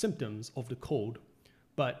symptoms of the cold,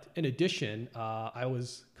 but in addition, I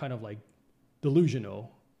was kind of like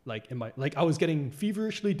delusional. I was getting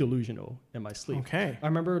feverishly delusional in my sleep. Okay. I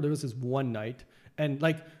remember there was this one night and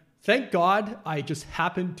like, thank God I just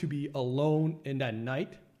happened to be alone in that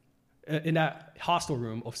night, in that hostel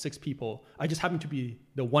room of 6 people. I just happened to be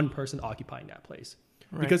the one person occupying that place.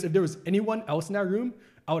 Right. Because if there was anyone else in that room,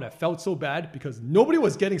 I would have felt so bad because nobody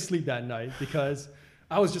was getting sleep that night because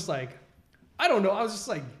I was just like, I don't know. I was just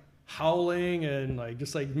like howling and like,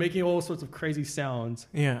 just like making all sorts of crazy sounds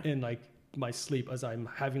in like my sleep as I'm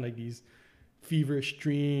having like these feverish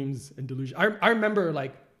dreams and delusions. I remember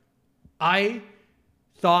like I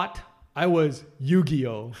thought I was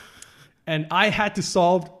Yu-Gi-Oh! and I had to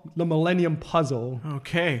solve the Millennium Puzzle.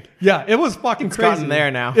 Okay. Yeah, it was fucking It's crazy. gotten there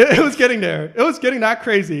now. It was getting there. It was getting that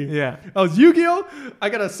crazy. Yeah. I was Yu-Gi-Oh! I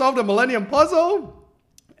gotta solve the Millennium Puzzle.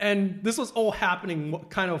 And this was all happening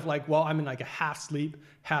kind of like while I'm in like a half sleep,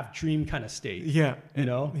 half dream kind of state. Yeah. You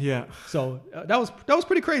know? Yeah. So that was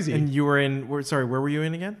pretty crazy. And you were in, where were you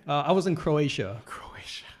in again? I was in Croatia.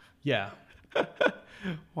 Croatia. Yeah.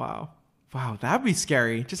 Wow. Wow, that'd be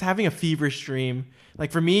scary. Just having a feverish dream.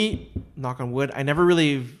 Like for me, knock on wood, I've never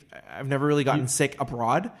really gotten sick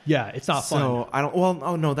abroad. Yeah, it's not fun. So I don't. Well,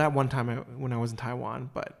 oh no, that one time when I was in Taiwan,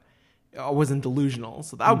 but I wasn't delusional.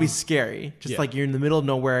 So that would be scary. Just like you're in the middle of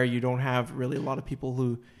nowhere, you don't have really a lot of people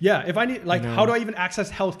who. Yeah, if I need like, You know. how do I even access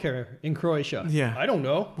healthcare in Croatia? Yeah. I don't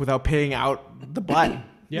know. Without paying out the butt.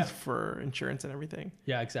 Yeah. For insurance and everything.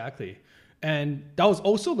 Yeah, exactly. And that was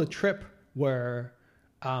also the trip where,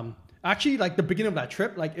 actually, like the beginning of that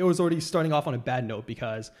trip, like it was already starting off on a bad note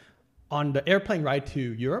because on the airplane ride to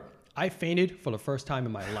Europe, I fainted for the first time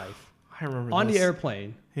in my life. I remember On this. the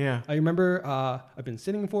airplane. Yeah. I remember I've been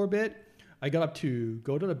sitting for a bit. I got up to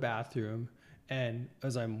go to the bathroom, and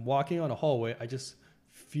as I'm walking on a hallway, I just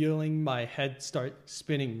feeling my head start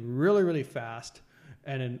spinning really, really fast.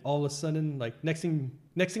 And then all of a sudden, like next thing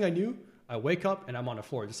I knew, I wake up and I'm on the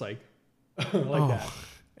floor, just like that.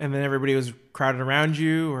 And then everybody was crowded around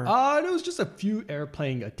you, or There was just a few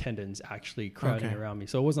airplane attendants actually crowding Okay. around me,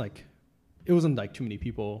 so it wasn't like too many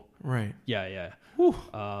people. right? Yeah. Whew.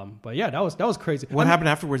 But yeah, that was crazy. What happened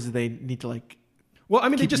afterwards? Did they need to like? Well, I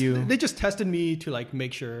mean, keep you- they just tested me to like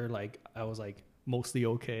make sure like I was like mostly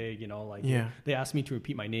okay, you know, like Yeah. they asked me to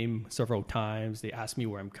repeat my name several times. They asked me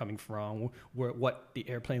where I'm coming from, what the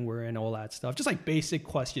airplane we're in, all that stuff. Just like basic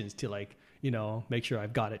questions to like, you know, make sure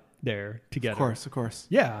I've got it there together. Of course.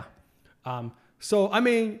 Yeah. So I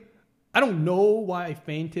mean, I don't know why I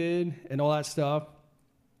fainted and all that stuff.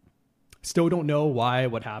 Still don't know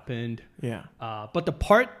what happened. Yeah. But the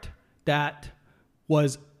part that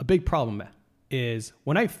was a big problem is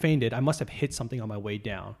when I fainted, I must have hit something on my way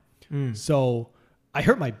down. So I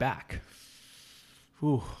hurt my back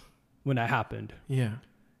Ooh. when that happened. Yeah.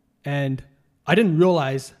 And I didn't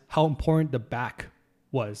realize how important the back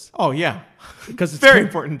was. Oh yeah. Because it's Very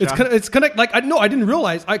important, It's John. it's connected. Like I didn't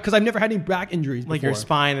realize because I've never had any back injuries Like before. your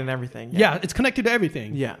spine and everything. Yeah, it's connected to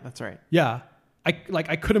everything. Yeah, that's right. Yeah. I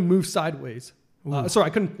couldn't move sideways. Sorry,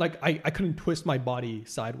 I couldn't twist my body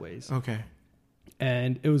sideways. Okay.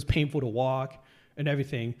 And it was painful to walk and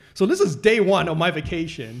everything. So this is day one of my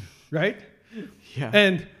vacation, right? Yeah.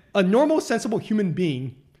 And a normal, sensible human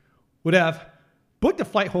being would have booked a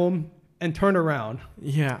flight home and turned around.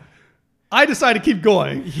 Yeah. I decided to keep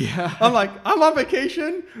going. Yeah. I'm like, I'm on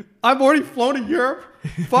vacation. I've already flown to Europe.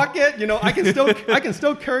 Fuck it. You know, I can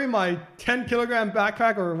still carry my 10-kilogram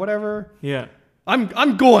backpack or whatever. Yeah.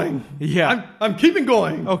 I'm going. Yeah. I'm keeping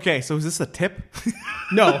going. Okay, so is this a tip?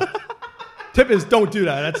 No. Tip is don't do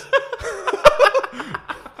that.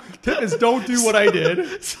 Tip is don't do what I did.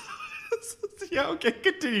 Yeah, okay,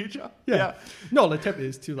 continue, John. Yeah. No, the tip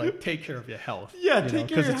is to like take care of your health. Yeah, take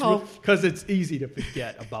care of your health. Because it's easy to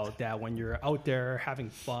forget about that when you're out there having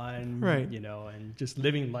fun, Right. you know, and just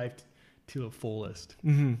living life to the fullest.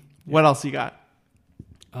 Mm-hmm. What else you got?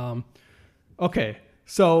 Okay,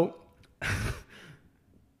 so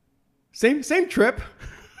same trip.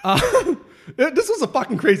 This was a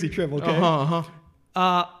fucking crazy trip. Okay,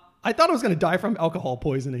 I thought I was gonna die from alcohol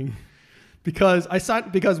poisoning because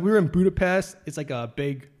we were in Budapest. It's like a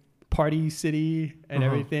big party city and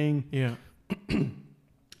everything. Yeah.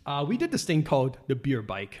 We did this thing called the beer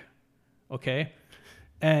bike. Okay,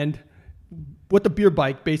 and what the beer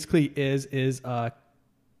bike basically is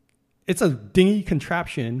it's a dinghy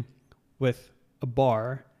contraption with a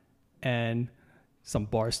bar and some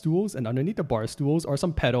bar stools, and underneath the bar stools are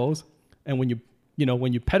some pedals. And when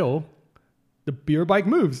you pedal, the beer bike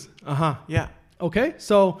moves. Yeah. Okay,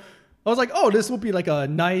 so I was like, oh, this will be like a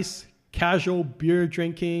nice casual beer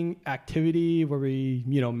drinking activity where we,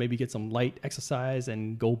 maybe get some light exercise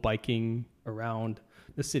and go biking around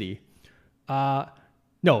the city.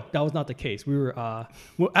 No, that was not the case. We were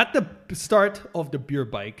at the start of the beer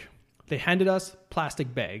bike. They handed us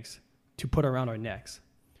plastic bags to put around our necks.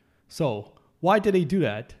 So why did they do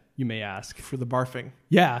that, you may ask? For the barfing.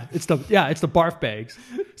 Yeah, it's the barf bags.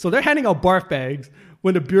 So they're handing out barf bags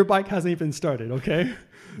when the beer bike hasn't even started. Okay,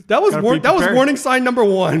 that was warning sign number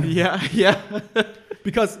one. Yeah.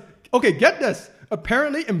 Because okay, get this.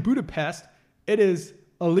 Apparently in Budapest, it is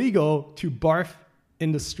illegal to barf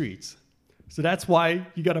in the streets. So that's why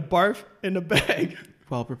you got to barf in the bag.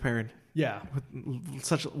 Well prepared. Yeah,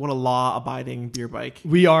 What a law-abiding beer bike.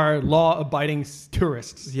 we are law-abiding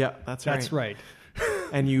tourists. Yeah, that's right. That's right.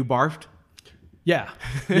 And you barfed? Yeah,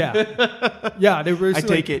 yeah. They were. I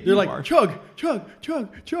take it. They're you like are. chug, chug, chug,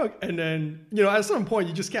 chug, and then at some point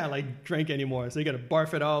you just can't like drink anymore, so you got to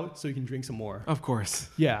barf it out so you can drink some more. Of course.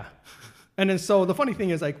 Yeah, and then so the funny thing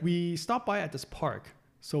is like we stopped by at this park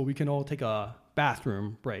so we can all take a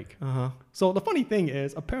bathroom break. So the funny thing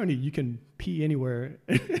is apparently you can pee anywhere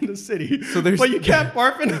in the city, but you can't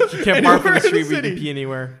barf in the You can't barf in the street, but you can pee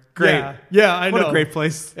anywhere. Great. Yeah, I know. What a great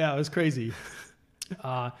place. Yeah, it was crazy.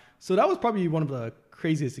 So that was probably one of the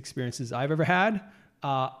craziest experiences I've ever had.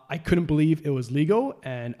 I couldn't believe it was legal,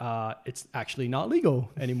 and it's actually not legal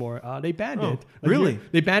anymore. They banned it. Really?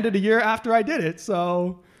 They banned it a year after I did it.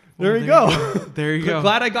 So there you go. There you go.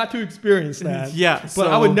 Glad I got to experience that. Yeah, but so-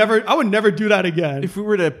 I would never do that again. If we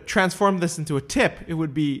were to transform this into a tip, it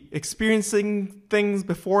would be experiencing things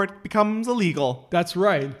before it becomes illegal. That's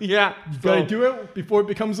right. Yeah. You gotta do it before it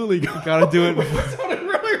becomes illegal. Gotta do it. That sounded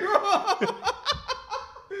really wrong.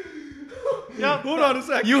 Yep. Hold on a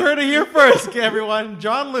second. You heard it here first, everyone.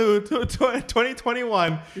 John Liu,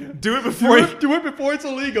 2021. Do it before. Do it before it's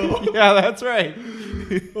illegal. Yeah, that's right.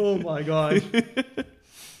 Oh my gosh.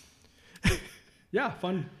 Yeah,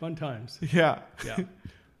 fun times. Yeah. Yeah.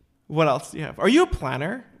 What else do you have? Are you a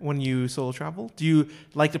planner when you solo travel? Do you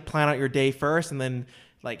like to plan out your day first and then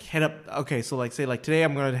like hit up? Okay, so like say like today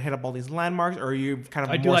I'm going to hit up all these landmarks, or are you kind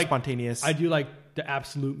of more spontaneous? I do like the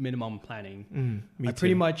absolute minimum planning. Me I too.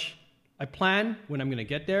 pretty much I plan when I'm going to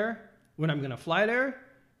get there, when I'm going to fly there,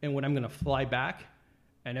 and when I'm going to fly back,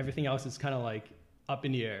 and everything else is kind of like up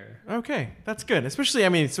in the air. Okay, that's good. Especially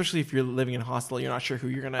if you're living in a hostel, you're not sure who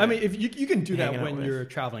you're gonna. I mean, if you can do that hanging out when with. you're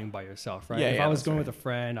traveling by yourself, right? Yeah, if yeah, I was that's going right. with a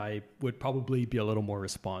friend, I would probably be a little more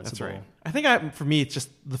responsible. That's right. I think for me, it's just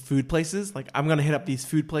the food places. Like I'm gonna hit up these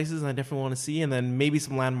food places, and I definitely want to see, and then maybe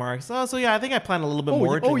some landmarks. Oh, so yeah, I think I plan a little bit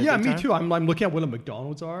more. Oh yeah, me time. too. I'm looking at where the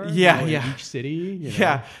McDonald's are. Yeah, in yeah. each city.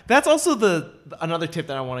 Yeah, that's also another tip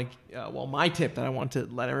that I want to. My tip that I want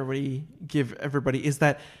to give everybody is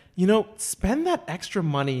that spend that extra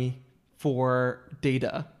money for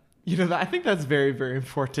data. I think that's very, very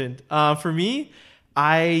important. For me,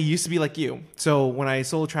 I used to be like you. So when I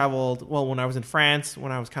solo traveled, when I was in France,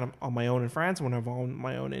 when I was kind of on my own in France, when I was on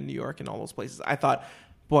my own in New York and all those places, I thought,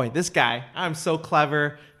 boy, this guy, I'm so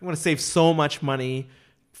clever. I'm going to save so much money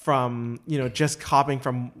from, just copying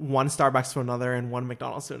from one Starbucks to another and one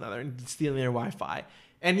McDonald's to another and stealing their Wi-Fi.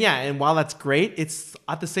 And yeah, and while that's great, it's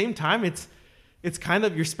at the same time, it's kind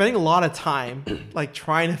of, you're spending a lot of time like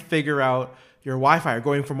trying to figure out your Wi-Fi or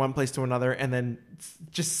going from one place to another and then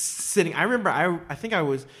just sitting. I remember I think I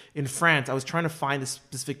was in France. I was trying to find a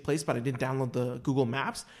specific place, but I didn't download the Google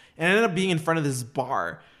Maps, and I ended up being in front of this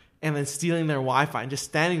bar and then stealing their Wi-Fi and just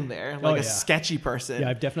standing there like a sketchy person. Yeah,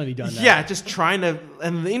 I've definitely done that. Yeah, just trying to,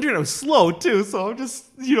 and the internet was slow too, so I'm just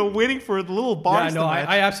waiting for the little bars. Yeah, no, to match.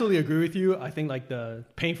 I absolutely agree with you. I think like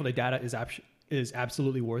paying for the data is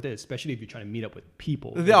absolutely worth it, especially if you're trying to meet up with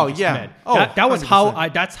people. Oh yeah, that was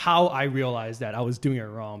 100%. That's how I realized that I was doing it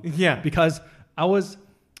wrong. Yeah, because I was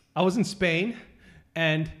in Spain,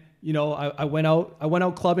 and I went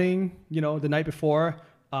out clubbing. The night before,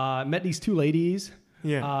 met these two ladies.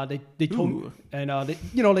 Yeah, they told me, and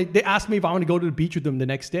they asked me if I want to go to the beach with them the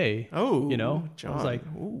next day. Oh, John. I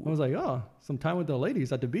was like, oh, some time with the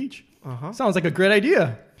ladies at the beach. Uh-huh. Sounds like a great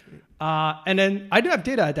idea. And then I didn't have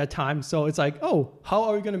data at that time, so it's like, oh, how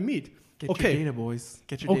are we gonna meet? Get your data, boys.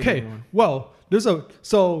 Get your data. Okay. Well,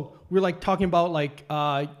 so we're like talking about like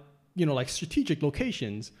like strategic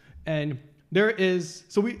locations, and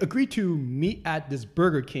so we agreed to meet at this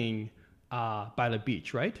Burger King by the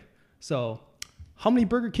beach, right? So how many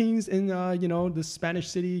Burger Kings in the Spanish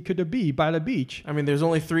city could there be by the beach? I mean, there's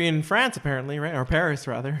only 3 in France apparently, right? Or Paris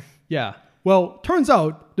rather. Yeah. Well, turns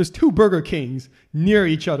out there's 2 Burger Kings near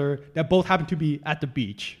each other that both happen to be at the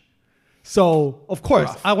beach. So of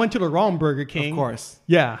course I went to the wrong Burger King. Of course.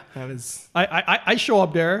 Yeah. That is. I show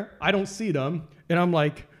up there. I don't see them, and I'm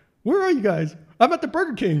like, "Where are you guys?" I'm at the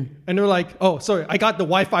Burger King, and they're like, "Oh, sorry, I got the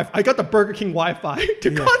Wi-Fi. I got the Burger King Wi-Fi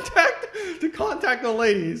to contact the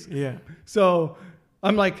ladies." Yeah. So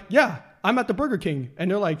I'm like, "Yeah, I'm at the Burger King," and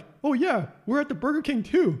they're like, "Oh yeah, we're at the Burger King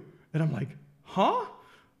too." And I'm like, "Huh?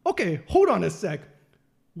 Okay, hold on a sec.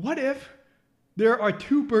 What if there are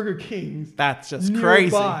 2 Burger Kings? That's just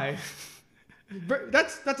nearby? crazy.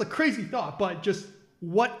 That's a crazy thought, but just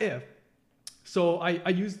what if? So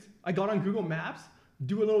I got on Google Maps,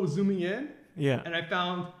 do a little zooming in, and I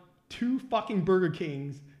found 2 fucking Burger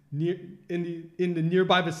Kings in the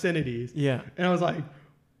nearby vicinities. Yeah. And I was like,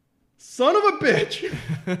 son of a bitch.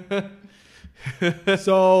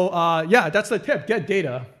 So that's the tip. Get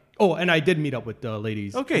data. Oh, and I did meet up with the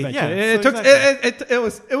ladies. Okay, eventually. yeah, It so took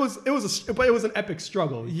it was an epic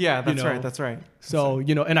struggle. Yeah, that's you know? right. That's right. So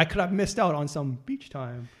and I could have missed out on some beach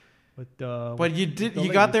time. But you did. the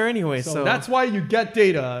You got ladies. there anyway. So that's why you get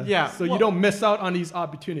data. Yeah, So you well- don't miss out on these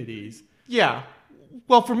opportunities. yeah.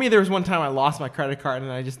 Well, for me, there was one time I lost my credit card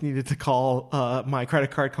and I just needed to call my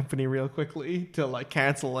credit card company real quickly to like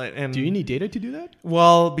cancel it. And Do you need data to do that?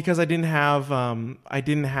 well, because I didn't have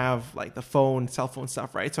like the cell phone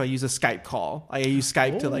stuff, right? So I used a Skype call. I used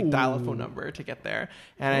Skype to like dial a phone number to get there,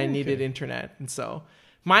 and I needed internet, and so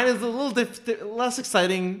mine is a little less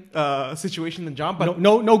exciting situation than John, but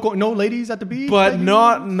No ladies at the beach. but like no,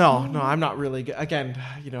 I'm not really good. Again,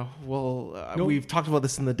 No. we've talked about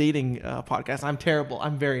this in the dating podcast. I'm terrible.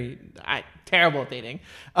 I'm terrible at dating.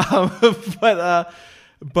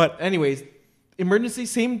 But anyways, emergency,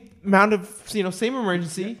 same amount of, same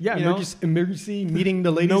emergency. Yeah, you know? emergency meeting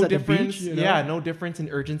the ladies No at difference. the beach. Yeah, no difference in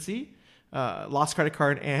urgency. Lost credit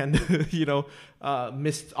card and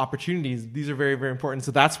missed opportunities. These are very, very important.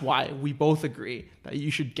 So that's why we both agree that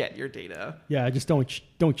you should get your data. Yeah, just don't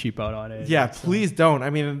cheap out on it. Yeah, please don't.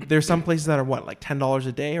 I mean, there's some places that are like $10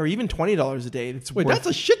 a day or even $20 a day. It's Wait, worth that's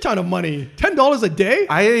a shit ton of money. $10 a day?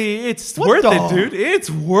 it's What worth the- it, dude. It's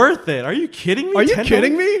worth it. Are you kidding me? Are you $10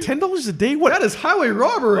 kidding me? $10 a day? What? That is highway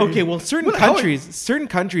robbery. Okay, well, certain countries,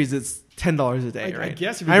 it's $10 a day, I right?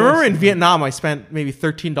 guess if I you're remember going in Vietnam, I spent maybe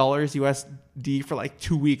 $13 USD for like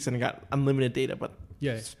 2 weeks and I got unlimited data. But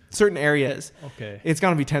Yeah. certain areas, Okay. it's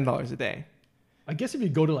gonna be $10 a day. I guess if you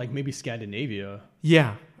go to like maybe Scandinavia,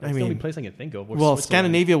 Yeah, that's the only place I can think of. or well, Switzerland.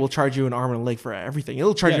 Scandinavia will charge you an arm and a leg for everything.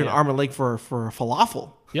 It'll charge you an Yeah. arm and a leg for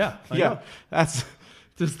falafel. Yeah. I Yeah, know. that's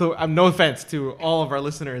just no offense to all of our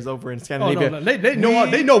listeners over in Oh Scandinavia. no,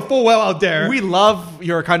 they know full well out there. We love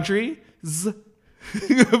your country,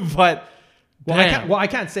 but I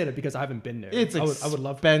can't say that because I haven't been there. It's I would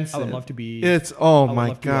love. expensive. I would love to be. It's I would my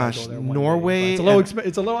love to, go gosh, there one day, Norway. but it's a little. and-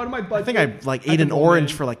 It's a little out of my budget. I think I like ate can an go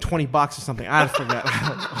orange in. for like $20 or something. I forget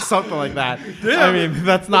something like that. Yeah. I mean,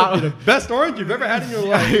 that's the not. best orange you've ever had in your I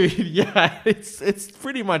life. mean, yeah, it's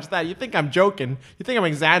pretty much that. You think I'm joking? You think I'm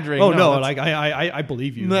exaggerating? Oh no, that's- like I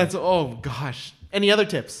believe you. that's oh gosh. Any other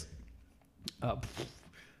tips?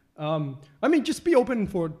 I mean, just be open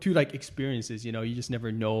to like experiences. You just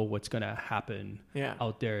never know what's gonna happen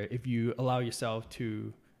out there if you allow yourself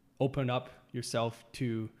to open up yourself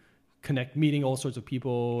to connect, meeting all sorts of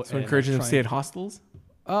people. So and, encouraging them to trying- stay at hostels.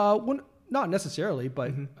 Not necessarily,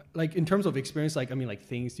 but like in terms of experience, like I mean, like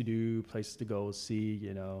things to do, places to go, see.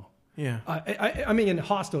 Yeah. I mean, in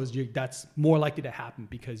hostels, that's more likely to happen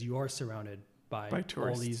because you are surrounded by all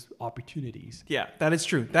tourists. these opportunities. Yeah, that is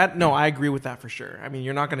true. I agree with that for sure. I mean,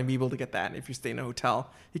 you're not going to be able to get that if you stay in a hotel.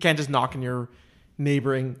 You can't just knock in your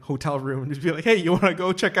neighboring hotel room and just be like, "Hey, you want to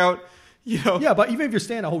go check out?" Yeah, but even if you're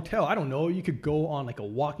staying in a hotel, I don't know, you could go on like a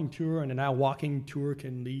walking tour, and then that walking tour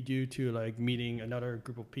can lead you to like meeting another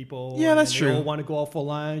group of people. Yeah, and that's then true. They all want to go out for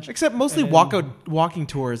lunch. Except mostly And then- walking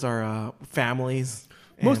tours are families.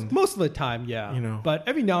 Most of the time, yeah. But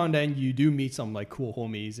every now and then you do meet some like cool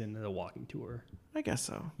homies in the walking tour. I guess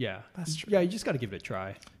so. Yeah, That's true. Yeah, you just got to give it a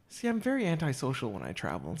try. See, I'm very antisocial when I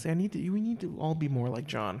travel. See, we need to all be more like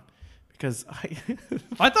John, because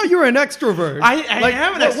I thought you were an extrovert. I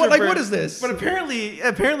am an extrovert. What is this? But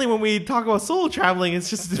apparently when we talk about solo traveling, it's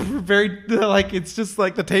just very like it's just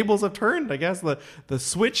like the tables have turned. I guess the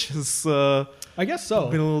switch has I guess so.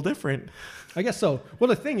 been a little different. I guess so. Well,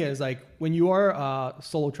 the thing is, like, when you are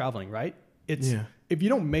solo traveling, right? If you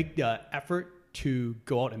don't make the effort to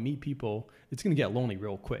go out and meet people, it's going to get lonely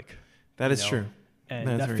real quick. That is true.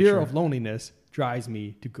 And that fear of loneliness drives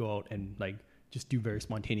me to go out and, like, just do very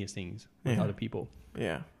spontaneous things with other people.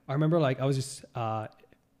 Yeah. I remember, like, I was just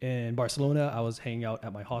in Barcelona. I was hanging out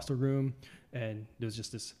at my hostel room, and there was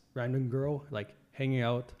just this random girl, like, hanging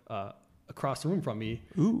out across the room from me.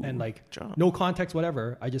 Ooh, and, like, John. no context,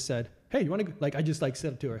 whatever. I just said, hey, you want to, like, I just, like,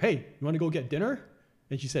 said to her, hey, you want to go get dinner?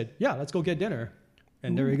 And she said, yeah, let's go get dinner.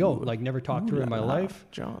 And there we go. Like, never talked to her in my life.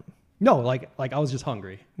 John. No, like I was just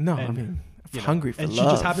hungry. No, and, I mean, hungry for and love.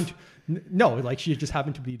 she just happened to, no, like she just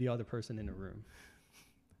happened to be the other person in the room.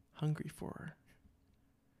 Hungry for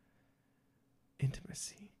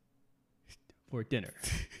intimacy. For dinner.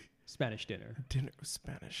 Spanish dinner.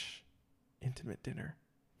 Spanish. Intimate dinner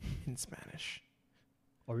in Spanish.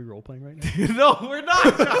 Are we role playing right now? No, we're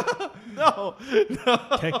not. John. No.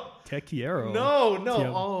 Te quiero. No. Ti-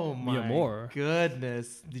 Oh mi my amor.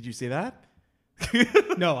 goodness. Did you say that?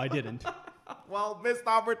 No, I didn't. Well, missed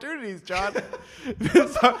opportunities, John.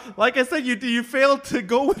 Like I said, you failed to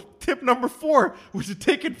go with tip number 4, which is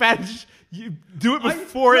take advantage. You do it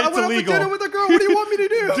before it's I went illegal. out for dinner with a girl. What do you want me to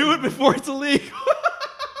do? Do it before it's illegal.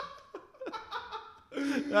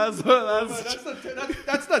 That's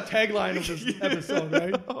That's the tagline of this episode,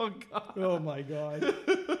 right? Oh God. Oh my God.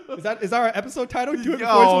 Is that our episode title? Do it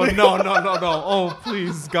Oh unfortunately? no. Oh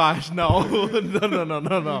please, gosh, no.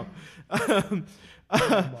 No. Oh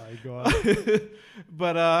my God.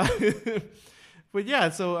 But yeah,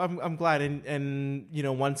 so I'm glad, and you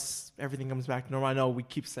know, once everything comes back to normal, I know we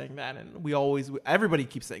keep saying that, and everybody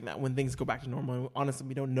keeps saying that when things go back to normal. Honestly,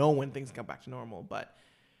 we don't know when things come back to normal, but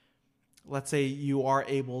let's say you are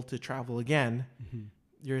able to travel again,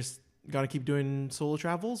 you're just gonna keep doing solo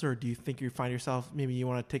travels, or do you think you find yourself maybe you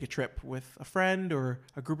want to take a trip with a friend or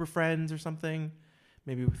a group of friends or something,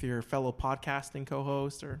 maybe with your fellow podcasting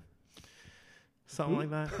co-host or something like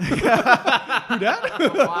that? Who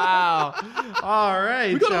that? Wow. All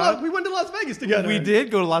right. We went to Las Vegas together. We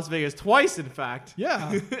did go to Las Vegas twice, in fact.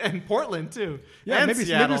 Yeah. And Portland, too. Yeah, and maybe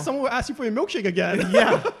Seattle. someone will ask you for your milkshake again.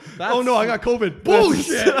 Yeah. Oh no, I got COVID.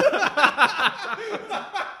 Bullshit.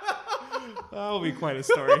 That will be quite a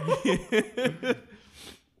story.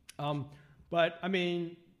 But I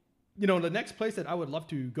mean, you know, the next place that I would love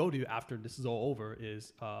to go to after this is all over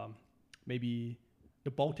is maybe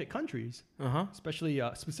the Baltic countries. Especially,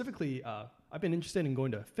 specifically, I've been interested in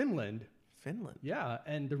going to Finland. Finland? Yeah,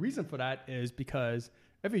 and the reason for that is because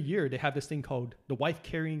every year they have this thing called the Wife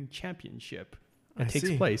Carrying Championship. It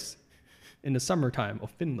takes place in the summertime of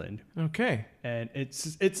Finland. Okay. And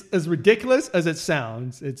it's as ridiculous as it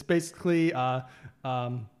sounds. It's basically, a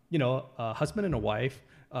husband and a wife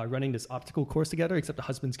running this obstacle course together, except the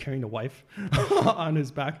husband's carrying the wife on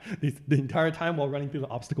his back the entire time while running through the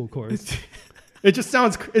obstacle course. It just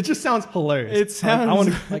sounds hilarious. It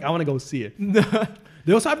sounds I want to go see it.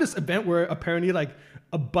 They also have this event where apparently like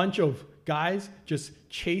a bunch of guys just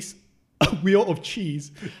chase a wheel of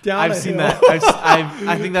cheese down. I've seen that.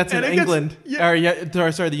 I think that's in England.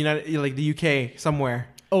 The UK somewhere.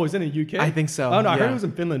 Oh, is it in the UK? I think so. Oh no, I yeah. heard it was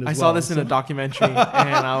in Finland as well. I saw this in a documentary, and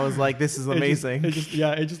I was like, "This is amazing." It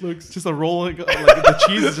just looks just a rolling, like the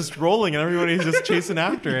cheese is just rolling, and everybody's just chasing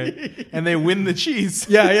after it, and they win the cheese.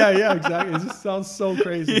 Yeah, exactly. It just sounds so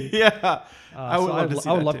crazy. Yeah, I would love to see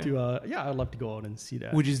that. I'd love to go out and see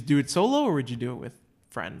that. Would you do it solo, or would you do it with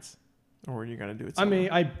friends, or were you gonna do it solo? I mean,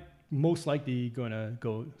 I most likely gonna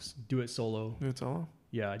go do it solo. Do it solo.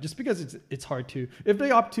 Yeah, just because it's hard to. If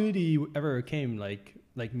the opportunity ever came, like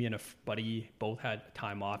me and a buddy both had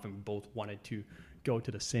time off and both wanted to go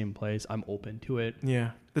to the same place, I'm open to it.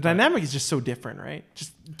 Yeah, the dynamic is just so different, right?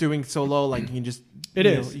 Just doing solo, like you can just you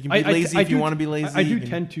can be lazy if you want to be lazy. I do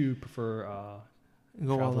tend to prefer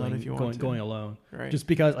go alone if you want going alone, right? Just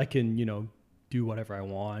because I can do whatever I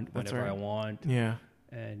want whenever I want. Yeah.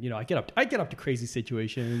 And I get up to crazy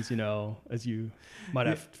situations, as you might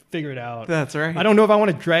have figured out. That's right. I don't know if I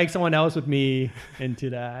want to drag someone else with me into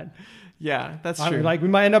that. Yeah, that's true. Like we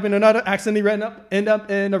might end up in end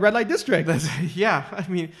up in a red light district. Yeah, I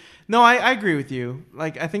mean, no, I agree with you.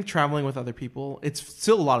 Like, I think traveling with other people, it's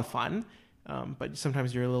still a lot of fun, but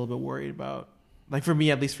sometimes you're a little bit worried about. Like for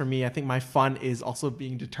me, at least for me, I think my fun is also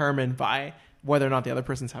being determined by whether or not the other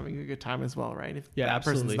person's having a good time as well, right? If that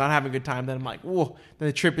person's not having a good time, then I'm like, whoa, then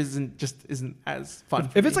the trip isn't as fun.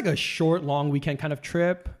 If it's like a short, long weekend kind of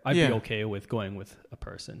trip, I'd be okay with going with a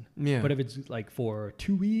person. Yeah. But if it's like for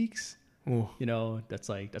 2 weeks, ooh. that's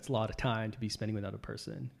a lot of time to be spending with another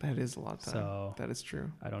person. That is a lot of time. So that is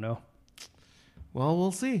true. I don't know. Well,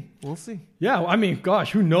 we'll see. Yeah, I mean,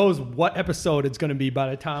 gosh, who knows what episode it's going to be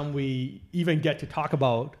by the time we even get to talk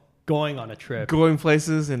about going on a trip, going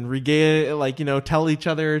places and tell each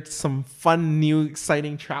other some fun, new,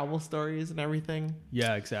 exciting travel stories and everything.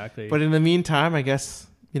 Yeah, exactly. But in the meantime, I guess,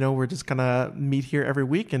 we're just going to meet here every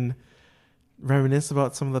week and reminisce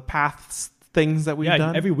about some of the past things that we've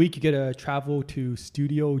done. Every week you get to travel to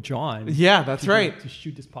Studio John. Yeah, that's right. To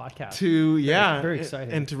shoot this podcast. Very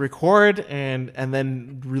exciting. And to record and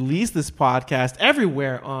then release this podcast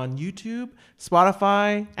everywhere on YouTube,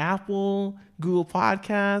 Spotify, Apple, Google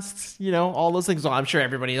Podcasts, all those things. Well, I'm sure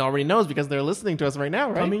everybody already knows because they're listening to us right now,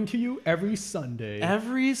 right? Coming to you every Sunday.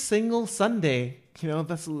 Every single Sunday.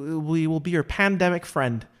 We will be your pandemic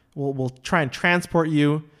friend. We'll try and transport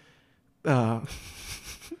you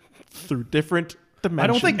through different dimensions. I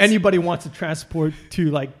don't think anybody wants to transport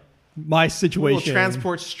to my situation. We'll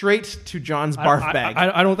transport straight to John's barf bag.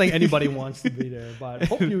 I don't think anybody wants to be there, but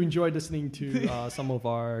hope you enjoyed listening to some of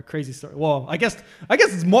our crazy stories. Well, I guess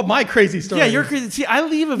it's more my crazy story. Yeah, you're crazy. See, I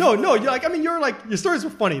leave a... No, your stories were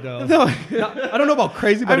funny though. No. I don't know about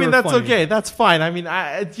crazy, but that's funny. Okay. That's fine. I mean,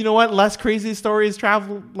 you know what? Less crazy stories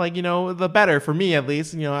travel, the better for me at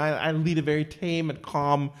least. I lead a very tame and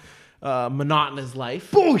calm, monotonous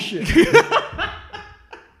life. Bullshit.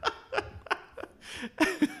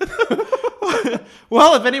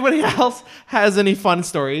 Well, if anybody else has any fun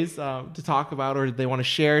stories to talk about, or they want to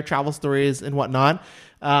share travel stories and whatnot,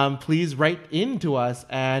 please write into us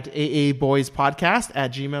at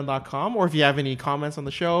aaboyspodcast@gmail.com. Or if you have any comments on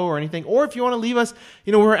the show or anything, or if you want to leave us,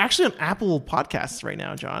 we're actually on Apple Podcasts right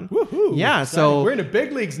now, John. Woohoo! Yeah, so we're in the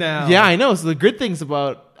big leagues now. Yeah, I know. So the good things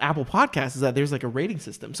about Apple Podcasts is that there's like a rating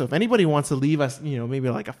system. So if anybody wants to leave us, maybe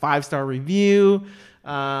like a 5-star review,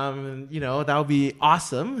 that would be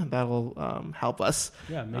awesome. That'll help us.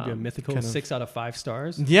 Yeah, maybe a mythical 6 out of 5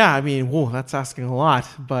 stars. Yeah, I mean, whoa, that's asking a lot,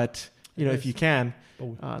 but if you can,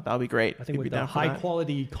 that would be great. I think with the high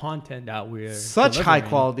quality content that we're such high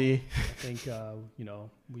quality, I think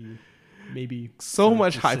we maybe so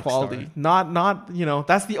much high quality. Not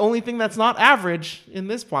that's the only thing that's not average in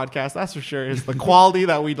this podcast. That's for sure. Is the quality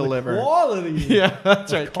that we deliver. Quality. Yeah,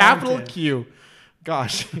 that's right. Content. Capital Q.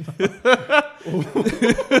 Gosh.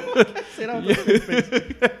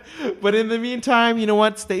 But in the meantime, you know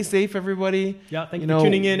what? Stay safe, everybody. Yeah, thank you for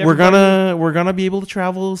tuning in. We're gonna be able to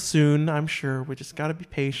travel soon, I'm sure. We just gotta be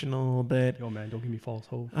patient a little bit. Yo, man, don't give me false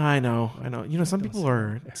hope. I know. Some people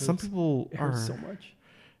are so much.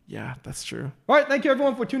 Yeah, that's true. All right, thank you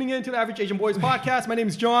everyone for tuning in to the Average Asian Boys podcast. My name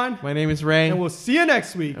is John. My name is Ray. And we'll see you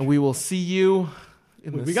next week. And we will see you.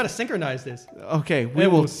 We got to synchronize this. Okay, we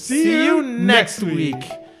will see you next week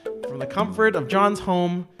from the comfort of John's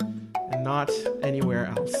home and not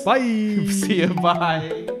anywhere else. Bye. See you.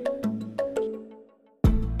 Bye.